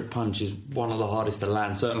favourite punch is one of the hardest to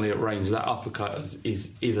land, certainly at range. That uppercut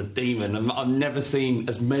is a demon. I've never seen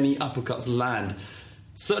as many uppercuts land.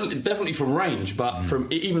 Certainly, definitely from range, but from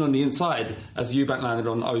even on the inside, as Eubank landed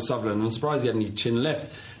on O'Sullivan. I'm surprised he had any chin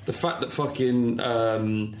left. The fact that fucking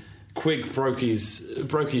Quigg broke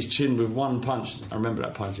his chin with one punch. I remember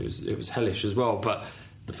that punch. It was hellish as well. But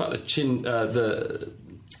the fact that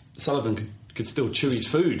Sullivan could still chew his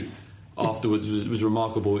food afterwards was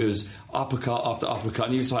remarkable. It was uppercut after uppercut,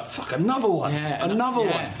 and he was like, "Fuck, another one, another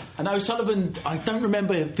one." And O'Sullivan, I don't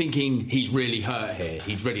remember thinking he's really hurt here.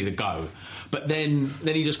 He's ready to go. But then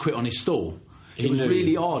he just quit on his stall. It was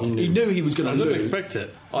really odd. He knew he was going to lose. I didn't expect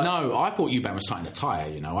it. No, I thought Eubank was starting to tire.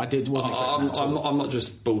 You know, wasn't expecting that at all. I'm not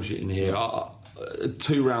just bullshitting here.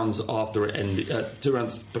 2 rounds after it ended, 2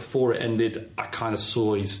 rounds before it ended, I kind of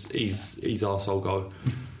saw his arsehole go.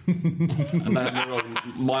 And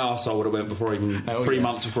my arsehole would have went before even 3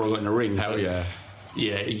 months before I got in the ring. Hell yeah.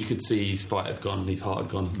 Yeah, you could see his fight had gone, his heart had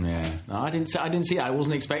gone. Yeah, no, I didn't see that. I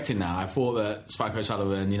wasn't expecting that. I thought that Spike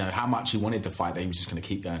O'Sullivan, you know, how much he wanted the fight, that he was just going to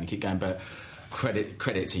keep going. But credit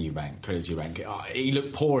to Eubank. He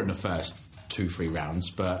looked poor in the first 2-3 rounds,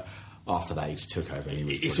 but after that he just took over. And he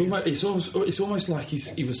was it's almost like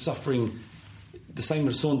he was suffering the same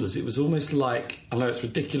as Saunders. It was almost like, I know it's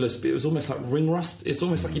ridiculous, but it was almost like ring rust. It's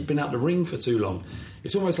almost like he'd been out the ring for too long.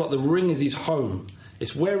 It's almost like the ring is his home.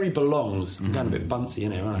 It's where he belongs. I'm going a bit buncy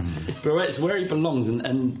in here, aren't I? But it's where he belongs,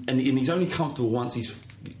 and he's only comfortable once he's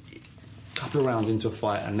a couple of rounds into a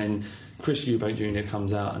fight, and then Chris Eubank Jr.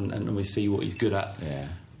 comes out, and we see what he's good at. Yeah.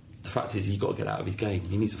 The fact is, he's got to get out of his game.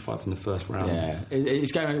 He needs to fight from the first round. Yeah,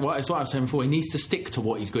 it's what I was saying before. He needs to stick to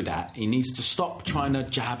what he's good at. He needs to stop trying to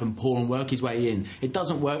jab and pull and work his way in. It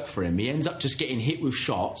doesn't work for him. He ends up just getting hit with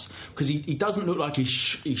shots because he doesn't look like he's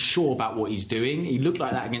sure about what he's doing. He looked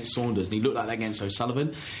like that against Saunders, and he looked like that against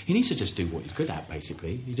O'Sullivan. He needs to just do what he's good at,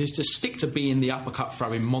 basically. He just stick to being the uppercut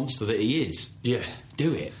throwing monster that he is. Yeah.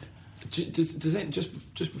 Do it.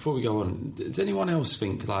 Just before we go on, does anyone else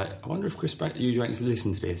think, like, I wonder if Chris Eubank's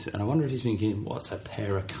listened to this, and I wonder if he's thinking, what's a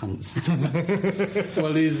pair of cunts?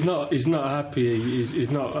 Well, he's not happy. He's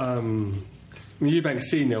not. Eubank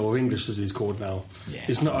Senior, or English as he's called now. Yeah.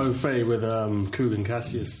 He's not au fait with Kugan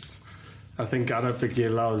Cassius. I don't think he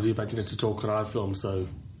allows Eubank to talk on our film. So,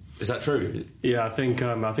 is that true? Yeah, I think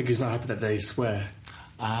he's not happy that they swear.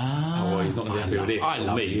 Well, he's not going to be happy with this. I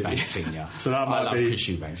love me, Eubank Senior. So that might be. Chris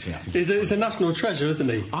Eubank Senior. He's a national treasure, isn't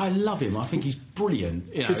he? I love him. I think he's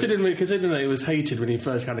brilliant. You know. Considering that he was hated when he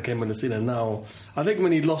first kind of came on the scene, and now I think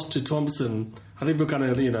when he lost to Thompson, I think we kind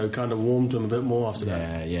of warmed to him a bit more after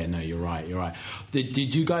that. Yeah. No, you're right.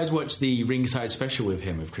 Did you guys watch the ringside special with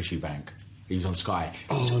him, with Chris Eubank? He was on Sky.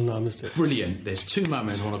 Oh no, I missed it. Brilliant. There's 2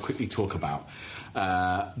 moments I want to quickly talk about.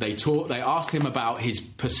 They asked him about his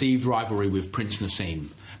perceived rivalry with Prince Nassim,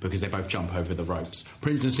 because they both jump over the ropes.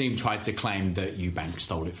 Prince Nassim tried to claim that Eubank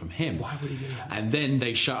stole it from him. Why would he do that? And then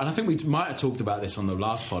they show, and I think we might have talked about this on the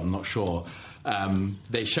last pod, I'm not sure.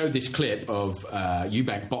 They showed this clip of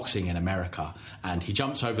Eubank boxing in America, and he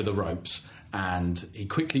jumps over the ropes, and he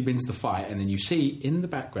quickly wins the fight, and then you see in the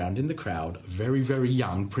background, in the crowd, very, very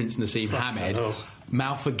young Prince Nassim Hamed,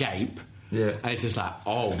 mouth agape. Yeah. And it's just like,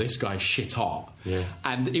 oh, this guy's shit hot. Yeah.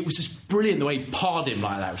 And it was just brilliant the way he parred him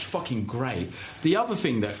like that. It was fucking great. The other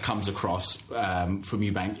thing that comes across from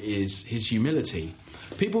Eubank is his humility.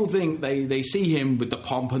 People think they see him with the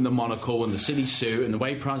pomp and the monocle and the silly suit and the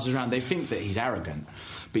way he prances around. They think that he's arrogant.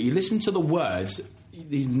 But you listen to the words,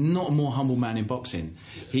 he's not a more humble man in boxing.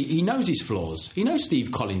 He knows his flaws. He knows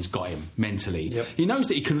Steve Collins got him mentally. Yep. He knows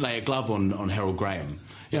that he couldn't lay a glove on Harold Graham.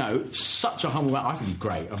 You know, such a humble man. I think he's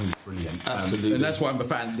great. I think he's brilliant. Absolutely. And that's why I'm a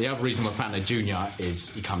fan. The other reason I'm a fan of Junior is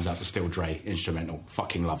he comes out to Still Dre instrumental.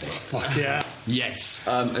 Fucking love it. Fuck yeah. Yes.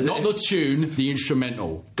 Not the tune, the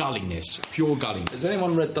instrumental. Gulliness. Pure gulliness. Has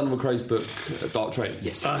anyone read Donald McRae's book, Dark Trade?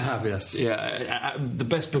 Yes. I have, yes. Yeah, the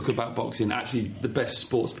best book about boxing, actually the best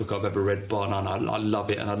sports book I've ever read, bar none. I love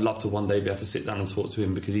it, and I'd love to one day be able to sit down and talk to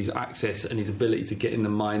him, because his access and his ability to get in the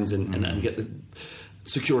minds and get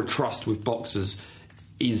secure a trust with boxers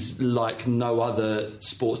is like no other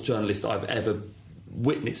sports journalist I've ever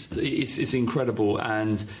witnessed. It's incredible,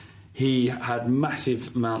 and he had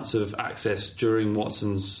massive amounts of access during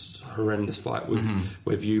Watson's horrendous fight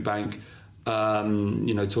with Eubank.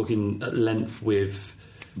 Talking at length with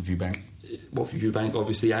Eubank. Eubank,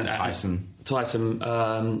 obviously, and Tyson.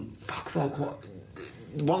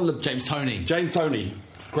 One of the James Toney,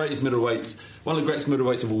 greatest middleweights, one of the greatest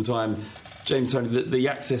middleweights of all time. James Toney, the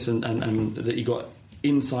access and that he got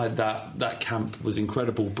inside that camp was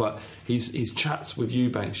incredible. But his chats with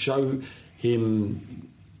Eubank show him,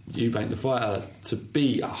 Eubank the fighter, to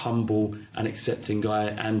be a humble and accepting guy,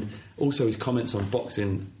 and also his comments on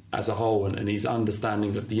boxing as a whole, and his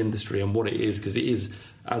understanding of the industry and what it is, because it is,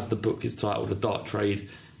 as the book is titled, a dark trade.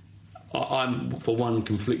 I'm, for one,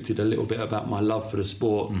 conflicted a little bit about my love for the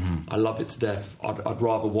sport. I love it to death. I'd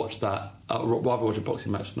rather watch that. I'd rather watch a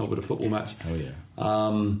boxing match than I would a football match. Oh yeah.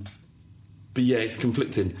 But yeah, it's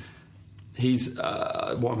conflicting. He's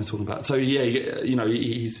what am I talking about? So yeah, you know,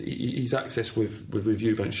 his access with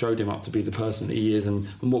Eubank showed him up to be the person that he is, and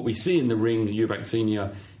what we see in the ring, Eubank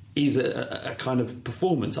Senior, is a kind of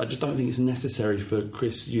performance. I just don't think it's necessary for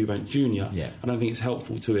Chris Eubank Jr. Yeah. I don't think it's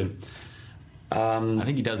helpful to him. I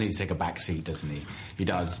think he does need to take a back seat, doesn't he? He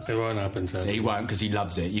does. It won't happen to him. He won't, because he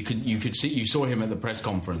loves it. You could see, you saw him at the press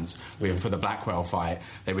conference for the Blackwell fight.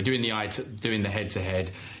 They were doing the head to head.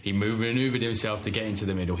 He maneuvered himself to get into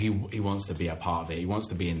the middle. He wants to be a part of it. He wants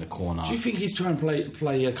to be in the corner. Do you think he's trying to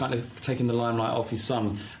play a kind of taking the limelight off his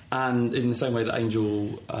son, and in the same way that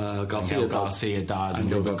Angel Garcia does, and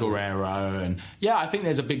Gilbert Guerrero, and yeah, I think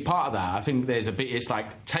there's a big part of that. I think there's a bit. It's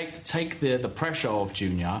like take the pressure off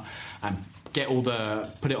Junior and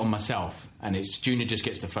put it on myself, and it's Junior just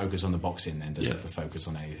gets to focus on the boxing, then doesn't have to focus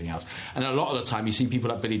on anything else. And a lot of the time you see people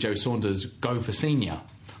like Billy Joe Saunders go for Senior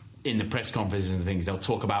in the press conferences and things. They'll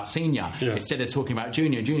talk about Senior instead of talking about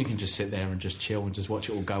Junior. Junior can just sit there and just chill and just watch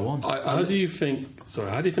it all go on. How do you think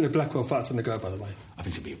the Blackwell fight's going to go, by the way? I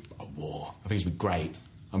think it's going to be a war. I think it's going to be great.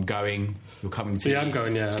 I'm going. You're coming to. Yeah, I'm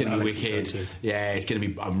going. Yeah, it's going to be wicked. Yeah, it's going to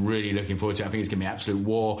be. I'm really looking forward to it. I think it's going to be an absolute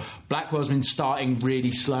war. Blackwell's been starting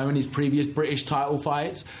really slow in his previous British title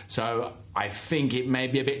fights, so I think it may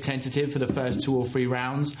be a bit tentative for the first 2 or 3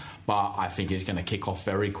 rounds, but I think it's going to kick off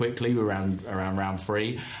very quickly around round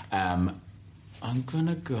 3. I'm going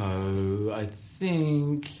to go. I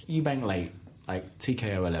think Eubank late. Like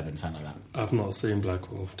TKO 11, something like that. I've not seen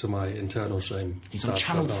Blackwell, to my internal shame. He's on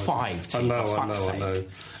Channel 5. I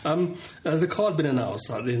know. Has the card been announced?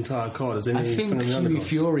 Like the entire card? I think Hughie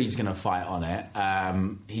Fury's going to fight on it.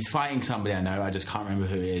 He's fighting somebody I know. I just can't remember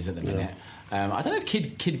who it is at the minute. I don't know if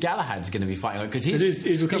Kid Galahad's going to be fighting because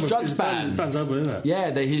his drugs ban. Ban's over, isn't it?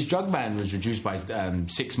 Yeah, his drug ban was reduced by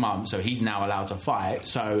 6 months, so he's now allowed to fight.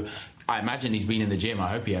 So I imagine he's been in the gym. I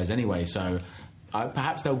hope he has anyway. So.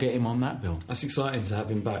 Perhaps they'll get him on that bill. That's exciting to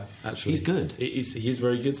have him back, actually. He's good. He's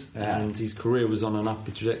very good. Yeah. And his career was on an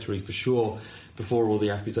upward trajectory for sure before all the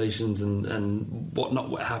accusations and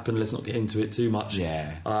what happened. Let's not get into it too much.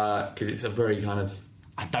 Yeah. Because it's a very kind of...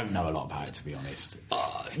 I don't know a lot about it, to be honest.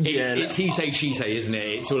 It's he say, she say, isn't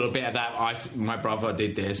it? It's all a bit of that. My brother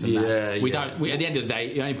did this and that. At the end of the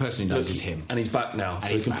day, the only person who knows is him. And he's back now, so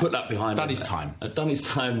he can put that behind him. Done his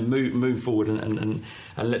time. Move forward, and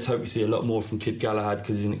let's hope we see a lot more from Kid Galahad,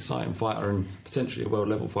 because he's an exciting fighter and potentially a world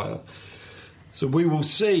level fighter. So we will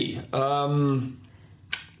see.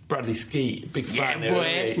 Bradley Skeet, big fan. Yeah,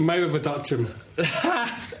 boy. Mayweather ducked him.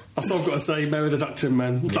 That's all I've got to say. Mayweather ducked him,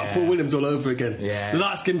 man. It's like Paul Williams all over again. Yeah.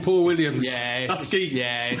 Light-skinned Paul Williams. Yeah. That's Skeet.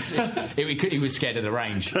 Yeah. He was scared of the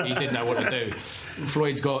range. He didn't know what to do.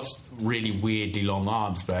 Floyd's got really weirdly long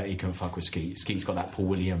arms, but he couldn't fuck with Skeet. Skeet's got that Paul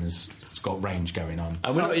Williams. It's got range going on.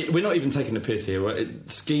 And we're not even taking the piss here, right?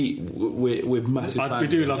 Skeet, we're massive fans. We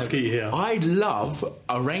do love Skeet here. I love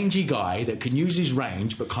a rangy guy that can use his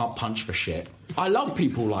range but can't punch for shit. I love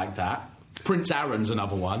people like that. Prince Aaron's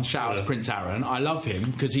another one. Shout out to Prince Aaron. I love him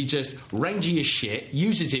because he just rangy as shit,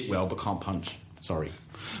 uses it well, but can't punch. Sorry.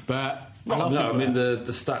 But... I mean, the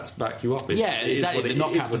stats back you up. Exactly. The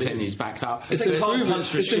knockout percentage backs up. It's a can't punch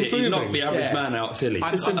for shit. You knock the average man out silly.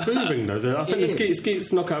 It's improving, though. I think the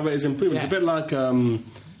Skeet's knockout rate is improving. It's a bit like... I mean,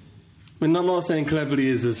 I'm not saying Cleverly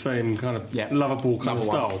is the same kind of lovable kind of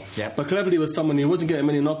style. But Cleverly was someone who wasn't getting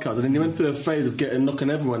many knockouts, and then he went through a phase of knocking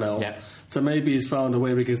everyone out. So maybe he's found a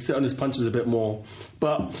way we can sit on his punches a bit more.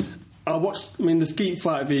 But the Skeet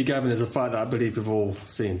fight v Gavin is a fight that I believe we've all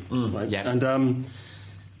seen. Right? Yeah. And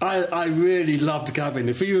I really loved Gavin.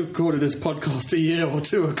 If we recorded this podcast a year or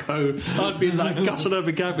 2 ago, I'd be like gushing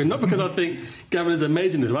over Gavin. Not because I think Gavin is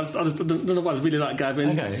amazing. I just don't know why I really like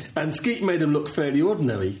Gavin. Okay. And Skeet made him look fairly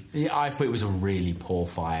ordinary. Yeah, I thought it was a really poor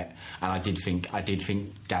fight, and I did think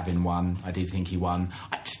Gavin won. I did think he won.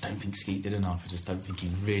 I just don't think Skeet did enough. I just don't think he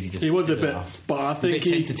really just. He was a bit, but I think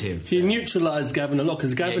he neutralised Gavin a lot,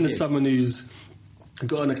 because Gavin is someone who's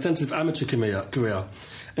got an extensive amateur career.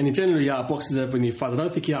 And he generally outboxes everyone he fights. I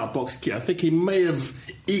don't think he outboxed Skeet. I think he may have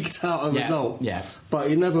eked out a result. Yeah. But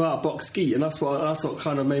he never outboxed Skeet, and that's what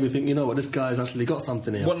kind of made me think, you know what, this guy's actually got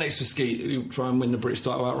something here. What next for Skeet? He'll try and win the British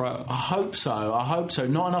title outright? I hope so.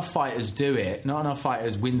 Not enough fighters do it. Not enough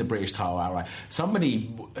fighters win the British title outright. Somebody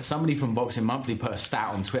from Boxing Monthly put a stat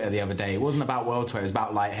on Twitter the other day. It wasn't about welterweight, it was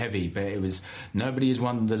about light heavy, but it was nobody has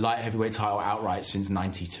won the light heavyweight title outright since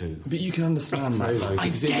 '92. But you can understand that, though,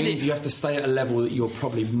 because it means you have to stay at a level that you're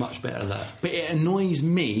probably much better than. But it annoys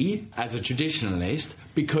me as a traditionalist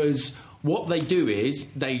because what they do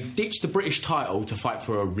is they ditch the British title to fight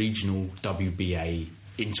for a regional WBA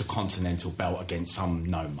intercontinental belt against some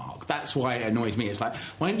no-mark. That's why it annoys me. It's like,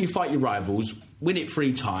 why don't you fight your rivals, win it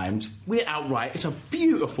 3 times, win it outright? It's a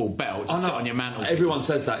beautiful belt to sit on your mantle. Everyone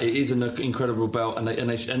says that. It is an incredible belt, and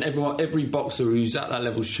every boxer who's at that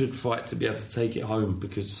level should fight to be able to take it home,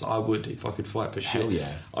 because I would if I could fight for shit. Hell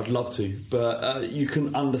yeah. I'd love to. But you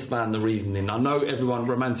can understand the reasoning. I know everyone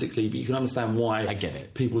romantically, but you can understand why I get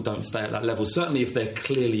it. People don't stay at that level. Certainly if they're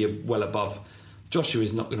clearly well above. Joshua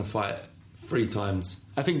is not going to fight 3 times.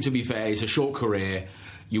 I think, to be fair, it's a short career.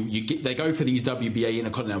 They go for these WBA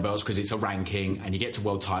Intercontinental belts because it's a ranking, and you get to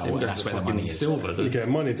world title, and that's where the money is. Silver, you get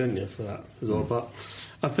money, didn't you, for that as well? But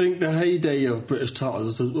I think the heyday of British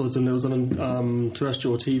titles was when it was on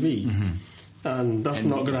terrestrial TV, and that's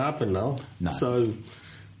not going to happen now. No. So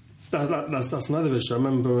that's another issue. I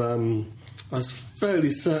remember I was fairly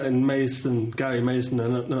certain Gary Mason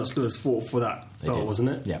and Lennox Lewis fought for that belt, wasn't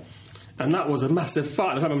it? Yeah. And that was a massive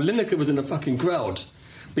fight. I remember Lineker was in the fucking crowd.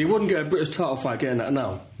 But he wouldn't get a British title fight getting that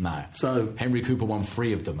now. No. So Henry Cooper won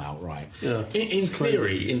 3 of them outright. Yeah. In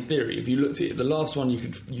theory, if you looked at it, the last one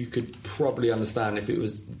you could probably understand if it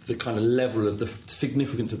was the kind of level of the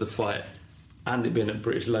significance of the fight, and it being at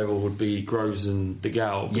British level, would be Groves and De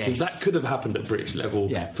Gaulle, because that could have happened at British level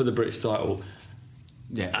for the British title.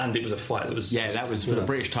 Yeah, and it was a fight that was that was for the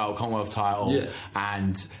British title, Commonwealth title,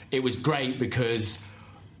 and it was great because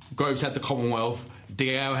Groves had the Commonwealth, De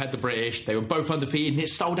Gaulle had the British. They were both undefeated, and it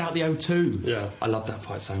sold out the O2. Yeah, I love that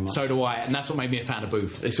fight so much. So do I, and that's what made me a fan of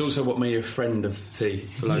Booth. It's also what made me a friend of T.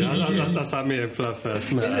 That's how me and Flav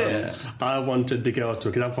first met. I wanted De Gaulle to,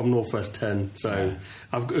 because I'm from Northwest 10, so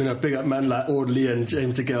I've got big up men like Audley and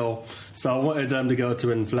James De Gaulle. So I wanted De Gaulle to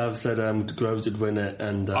win. Flav said Groves would win it,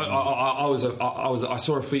 and I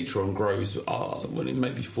saw a feature on Groves when it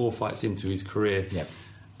maybe 4 fights into his career. Yep.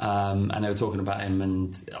 And they were talking about him,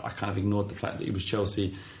 and I kind of ignored the fact that he was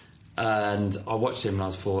Chelsea. And I watched him, and I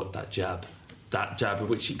thought, that jab,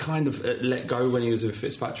 which he kind of let go when he was with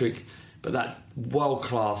Fitzpatrick, but that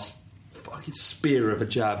world-class fucking spear of a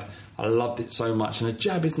jab, I loved it so much. And a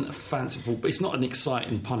jab isn't a fanciful, but it's not an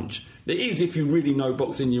exciting punch. It is if you really know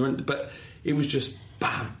boxing, but it was just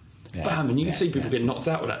bam, bam, and you can see people get knocked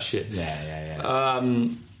out with that shit.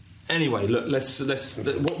 Anyway, look,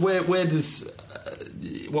 where does...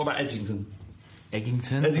 what about Eggington?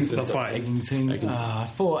 The fight.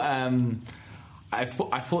 Eggington. I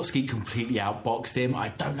thought Skeet completely outboxed him. I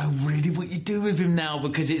don't know really what you do with him now,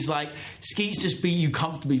 because it's like Skeet's just beat you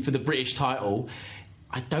comfortably for the British title.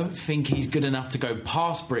 I don't think he's good enough to go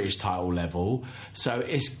past British title level, so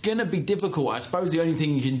it's going to be difficult. I suppose the only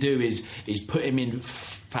thing you can do is put him in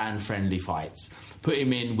fan-friendly fights. Put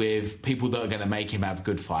him in with people that are going to make him have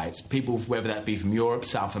good fights. People, whether that be from Europe,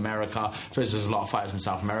 South America. I suppose there's a lot of fighters from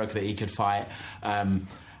South America that he could fight. And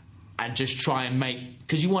just try and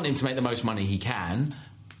because you want him to make the most money he can.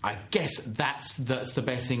 I guess that's the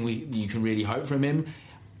best thing you can really hope from him.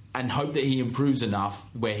 And hope that he improves enough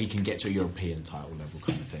where he can get to a European title level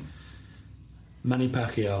kind of thing. Manny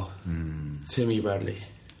Pacquiao. Timmy Bradley.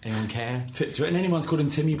 Anyone care? And anyone's called him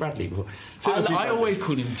Timmy Bradley before? I always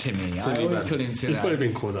called him Timmy. He's probably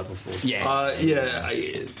been called that before. Yeah.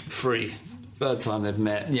 3. Third time they've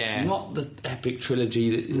met. Yeah. Not the epic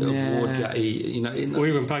trilogy of Wardgate, or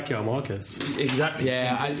even Pacquiao Marquez. Exactly.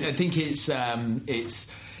 Yeah, I think it's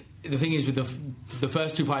the thing is with the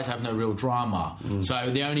first 2 fights have no real drama. So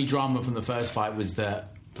the only drama from the first fight was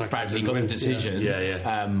that Bradley got the decision.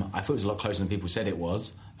 I thought it was a lot closer than people said it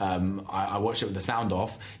was. I watched it with the sound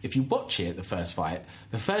off. If you watch it, the first fight,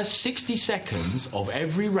 the first 60 seconds of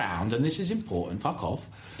every round, and this is important, fuck off,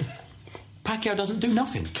 Pacquiao doesn't do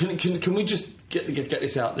nothing. Can we just get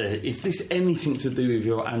this out there? Is this anything to do with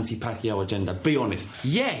your anti-Pacquiao agenda? Be honest.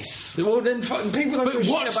 Yes. Well, then people don't give a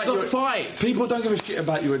shit about the fight. People don't give a shit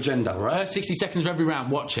about your agenda, right? First 60 seconds of every round,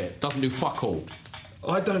 watch it. Doesn't do fuck all.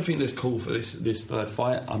 I don't think there's call for this third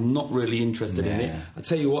fight. I'm not really interested in it. I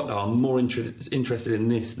tell you what, though, I'm more interested in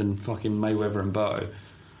this than fucking Mayweather and Berto.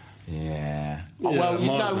 Yeah. Yeah, Well,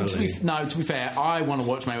 marginally. to be fair, I want to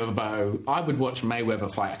watch Mayweather, but I would watch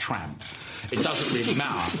Mayweather fight a tramp. It doesn't really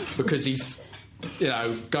matter because he's,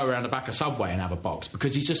 go around the back of Subway and have a box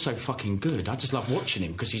because he's just so fucking good. I just love watching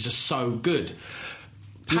him because he's just so good.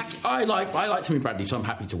 I like Timmy Bradley, so I'm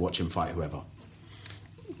happy to watch him fight whoever.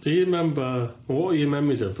 Do you remember, what are your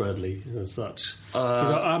memories of Bradley as such?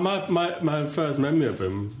 My first memory of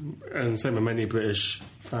him, and same with many British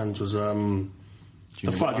fans, was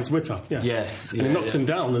the fight against Witter. And he knocked him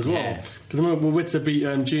down as well. Because I remember when Witter beat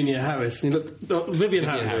Junior Harris, and he looked Vivian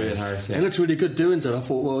Harris. And he looked really good doing it. I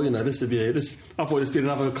thought, well, this would be I thought this would be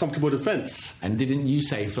another comfortable defence. And didn't you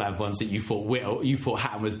say, Flav, once that you thought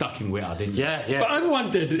Hatton was ducking Witter, didn't you? Yeah. But everyone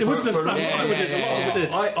did. It wasn't just Flav. A lot of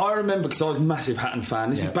people did. I remember because I was a massive Hatton fan.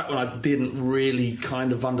 This is back when I didn't really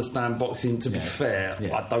kind of understand boxing. To be fair,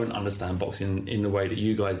 I don't understand boxing in the way that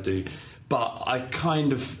you guys do. But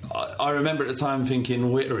I remember at the time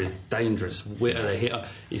thinking Witter is dangerous. Witter, the hitter,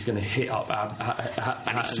 he's going to hit up.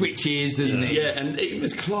 And he switches, doesn't he? Yeah, and it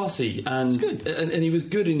was classy. And he was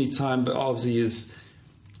good in his time, but obviously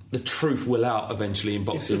the truth will out eventually in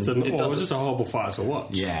boxing. It's just a horrible fight to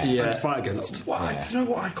watch. To fight against. Do you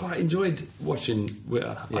know what? I quite enjoyed watching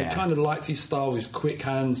Witter. I kind of liked his style, his quick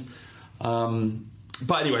hands.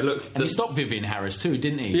 But anyway, look... And he stopped Vivian Harris too,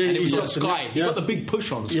 didn't he? Yeah, and it was on stopped Sky. him, He got the big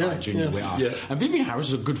push on Sky, Junior Witter. Yeah. And Vivian Harris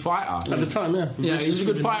was a good fighter. At the time, he was a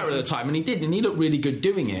good fighter at the time, and he did, and he looked really good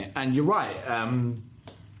doing it. And you're right,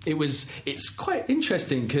 it's quite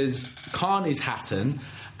interesting because Khan is Hatton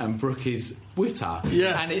and Brooke is Witter.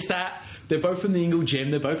 Yeah. And it's that... They're both from the Ingle Gym,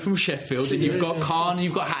 they're both from Sheffield, and you've got Khan and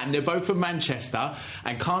you've got Hatton, they're both from Manchester,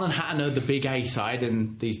 and Khan and Hatton are the big A side,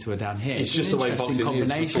 and these two are down here. It's just the way boxing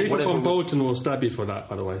combination. is. People from Bolton will stab you for that,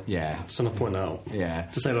 by the way. Yeah. Just want to point out. Yeah.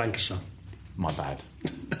 To say Lancashire. My bad.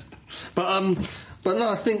 But no,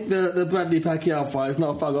 I think the Bradley Pacquiao fight is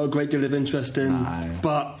not a fight I've got a great deal of interest in. No.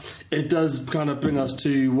 But it does kind of bring us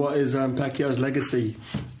to what is Pacquiao's legacy.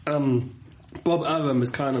 Bob Arum is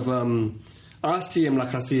kind of... I see him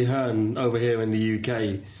like I see Hearn over here in the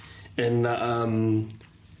UK, in that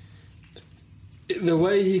the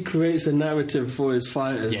way he creates a narrative for his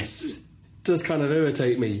fighters does kind of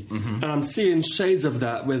irritate me. And I'm seeing shades of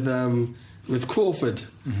that with Crawford,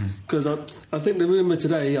 because I think the rumour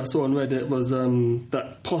today I saw on Reddit was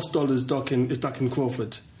that Postol is ducking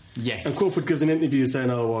Crawford. Yes. And Crawford gives an interview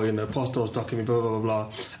saying, "Oh well, Postol's ducking me, blah blah blah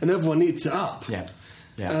blah," and everyone eats it up. Yeah.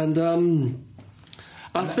 And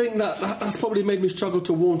I think that's probably made me struggle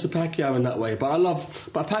to warm to Pacquiao in that way. But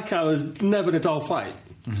Pacquiao is never in a dull fight.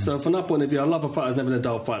 So from that point of view, I love a fighter who's never in a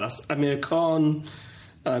dull fight. That's Amir Khan,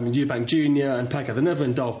 Eubank Jr. and Pacquiao. They're never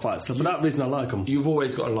in dull fights. So for that reason, I like them. You've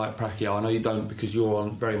always got to like Pacquiao. I know you don't because you're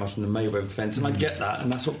very much on the Mayweather fence, and I get that.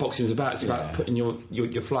 And that's what boxing's about. It's about putting your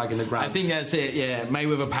flag in the ground. I think that's it. Yeah,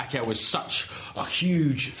 Mayweather Pacquiao was such a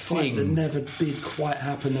huge fight thing that never did quite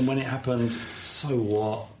happen. And when it happened, so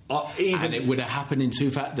what? And it would have happened in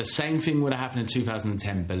the same thing would have happened in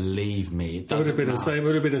 2010. Believe me, it would have been the same. It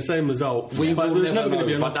would have been the same result.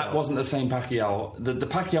 But that wasn't the same Pacquiao. The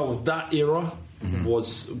Pacquiao of that era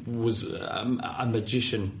was a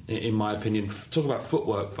magician, in my opinion. Talk about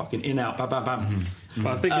footwork, fucking in out, bam, bam, bam. But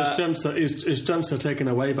I think his jumps are taken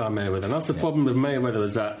away by Mayweather, and that's the problem with Mayweather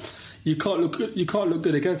is that you can't look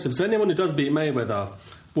good against him. So anyone who does beat Mayweather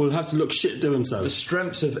will have to look shit doing so. The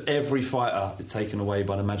strengths of every fighter is taken away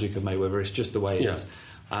by the magic of Mayweather. It's just the way it is.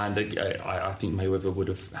 And I think Mayweather would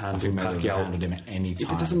have handled Pacquiao him at any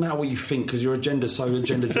time. It doesn't matter what you think because your agenda's so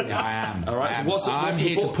agenda-driven. I am. All right. I'm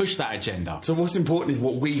here to push that agenda. So what's important is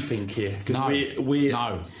what we think here because we're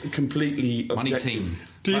completely money objective. team.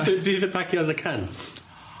 Do you think Pacquiao's a can?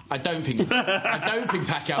 I don't think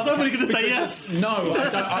Pacquiao. I thought we were going to say yes. No,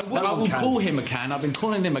 I will call him a can. I've been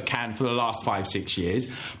calling him a can for the last 5-6 years.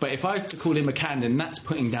 But if I was to call him a can, then that's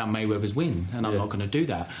putting down Mayweather's win, and I'm not going to do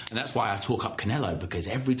that. And that's why I talk up Canelo, because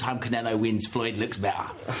every time Canelo wins, Floyd looks better.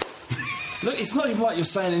 Look, it's not even like you're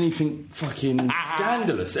saying anything fucking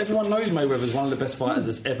scandalous. Everyone knows Mayweather's one of the best fighters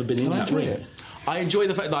that's ever been in that ring. I enjoy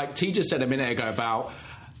the fact, like T just said a minute ago about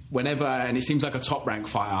whenever, and it seems like a top-rank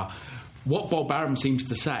fighter. What Bob Arum seems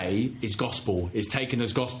to say is gospel, is taken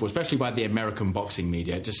as gospel, especially by the American boxing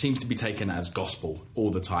media. It just seems to be taken as gospel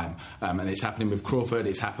all the time. And it's happening with Crawford,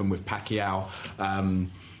 it's happened with Pacquiao.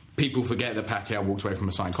 People forget that Pacquiao walked away from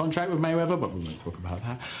a signed contract with Mayweather, but we won't talk about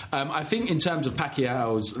that. I think in terms of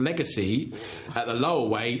Pacquiao's legacy, at the lower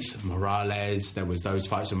weights, Morales, there was those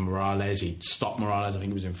fights with Morales. He stopped Morales, I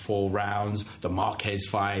think it was in 4 rounds. The Marquez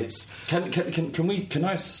fights. Can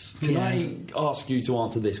I ask you to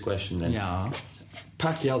answer this question then? Yeah.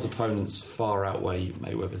 Pacquiao's opponents far outweigh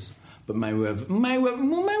Mayweather's. But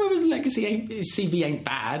Mayweather's legacy his CV ain't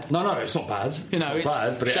bad. No, it's not bad. You know, it's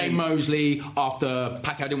bad, but Shane Mosley after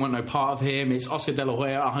Pacquiao didn't want no part of him. It's Oscar De La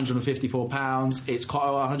Hoya, 154 pounds. It's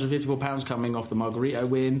Cotto, 154 pounds coming off the Margarito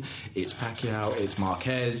win. It's Pacquiao. It's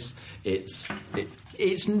Marquez. It's.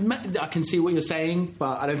 I can see what you're saying,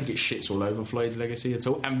 but I don't think it shits all over Floyd's legacy at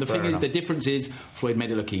all. And the thing is, the difference is Floyd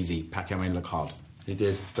made it look easy. Pacquiao made it look hard. He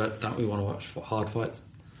did, but don't we want to watch hard fights?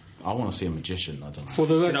 I want to see a magician. I don't know. For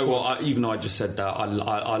the Do you know what? Even though I just said that,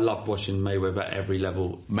 I loved watching Mayweather at every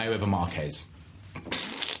level. Mayweather Marquez.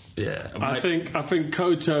 Yeah, I think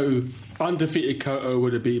Cotto, undefeated Cotto,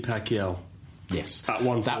 would have beat Pacquiao. Yes. At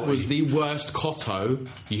 140. That was the worst Cotto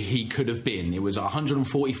he could have been. It was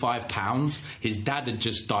 145 pounds. His dad had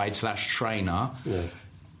just died /trainer. Yeah.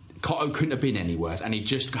 Cotto couldn't have been any worse, and he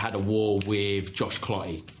just had a war with Josh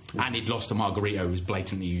Clotty. And he'd lost to Margarito, who was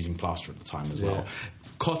blatantly using plaster at the time as well.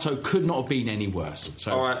 Cotto could not have been any worse.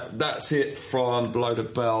 So. All right, that's it from Below the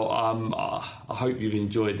Belt. I hope you've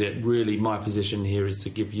enjoyed it. Really, my position here is to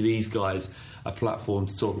give you these guys a platform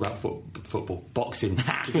to talk about football, boxing,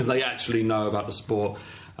 because they actually know about the sport.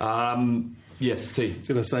 Yes, T. I was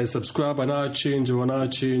going to say, subscribe on iTunes. We're on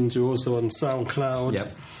iTunes. We're also on SoundCloud.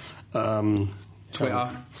 Yep.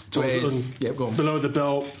 Twitter. Go on. Below the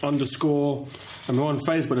Belt _. And we're on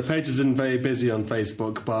Facebook. The page isn't very busy on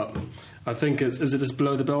Facebook, but I think is it just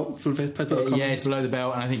Below the Belt for Facebook? Yeah, it's Below the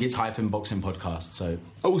Belt, and I think it's -boxing podcast. So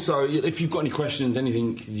also, if you've got any questions,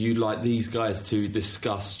 anything you'd like these guys to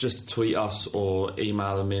discuss, just tweet us or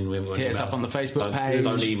email them in. Hit us up on the Facebook page.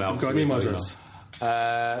 Don't email. Got an email address? No,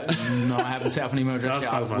 I haven't set up an email address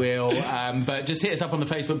yet. I will. But just hit us up on the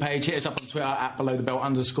Facebook page. Hit us up on Twitter @Below the Belt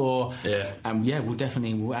 _. Yeah. And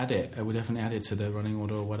we'll add it. We'll definitely add it to the running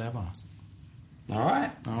order or whatever. All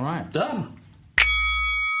right. Done.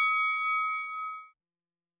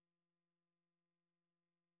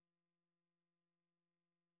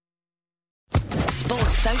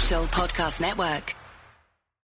 Sports Social Podcast Network.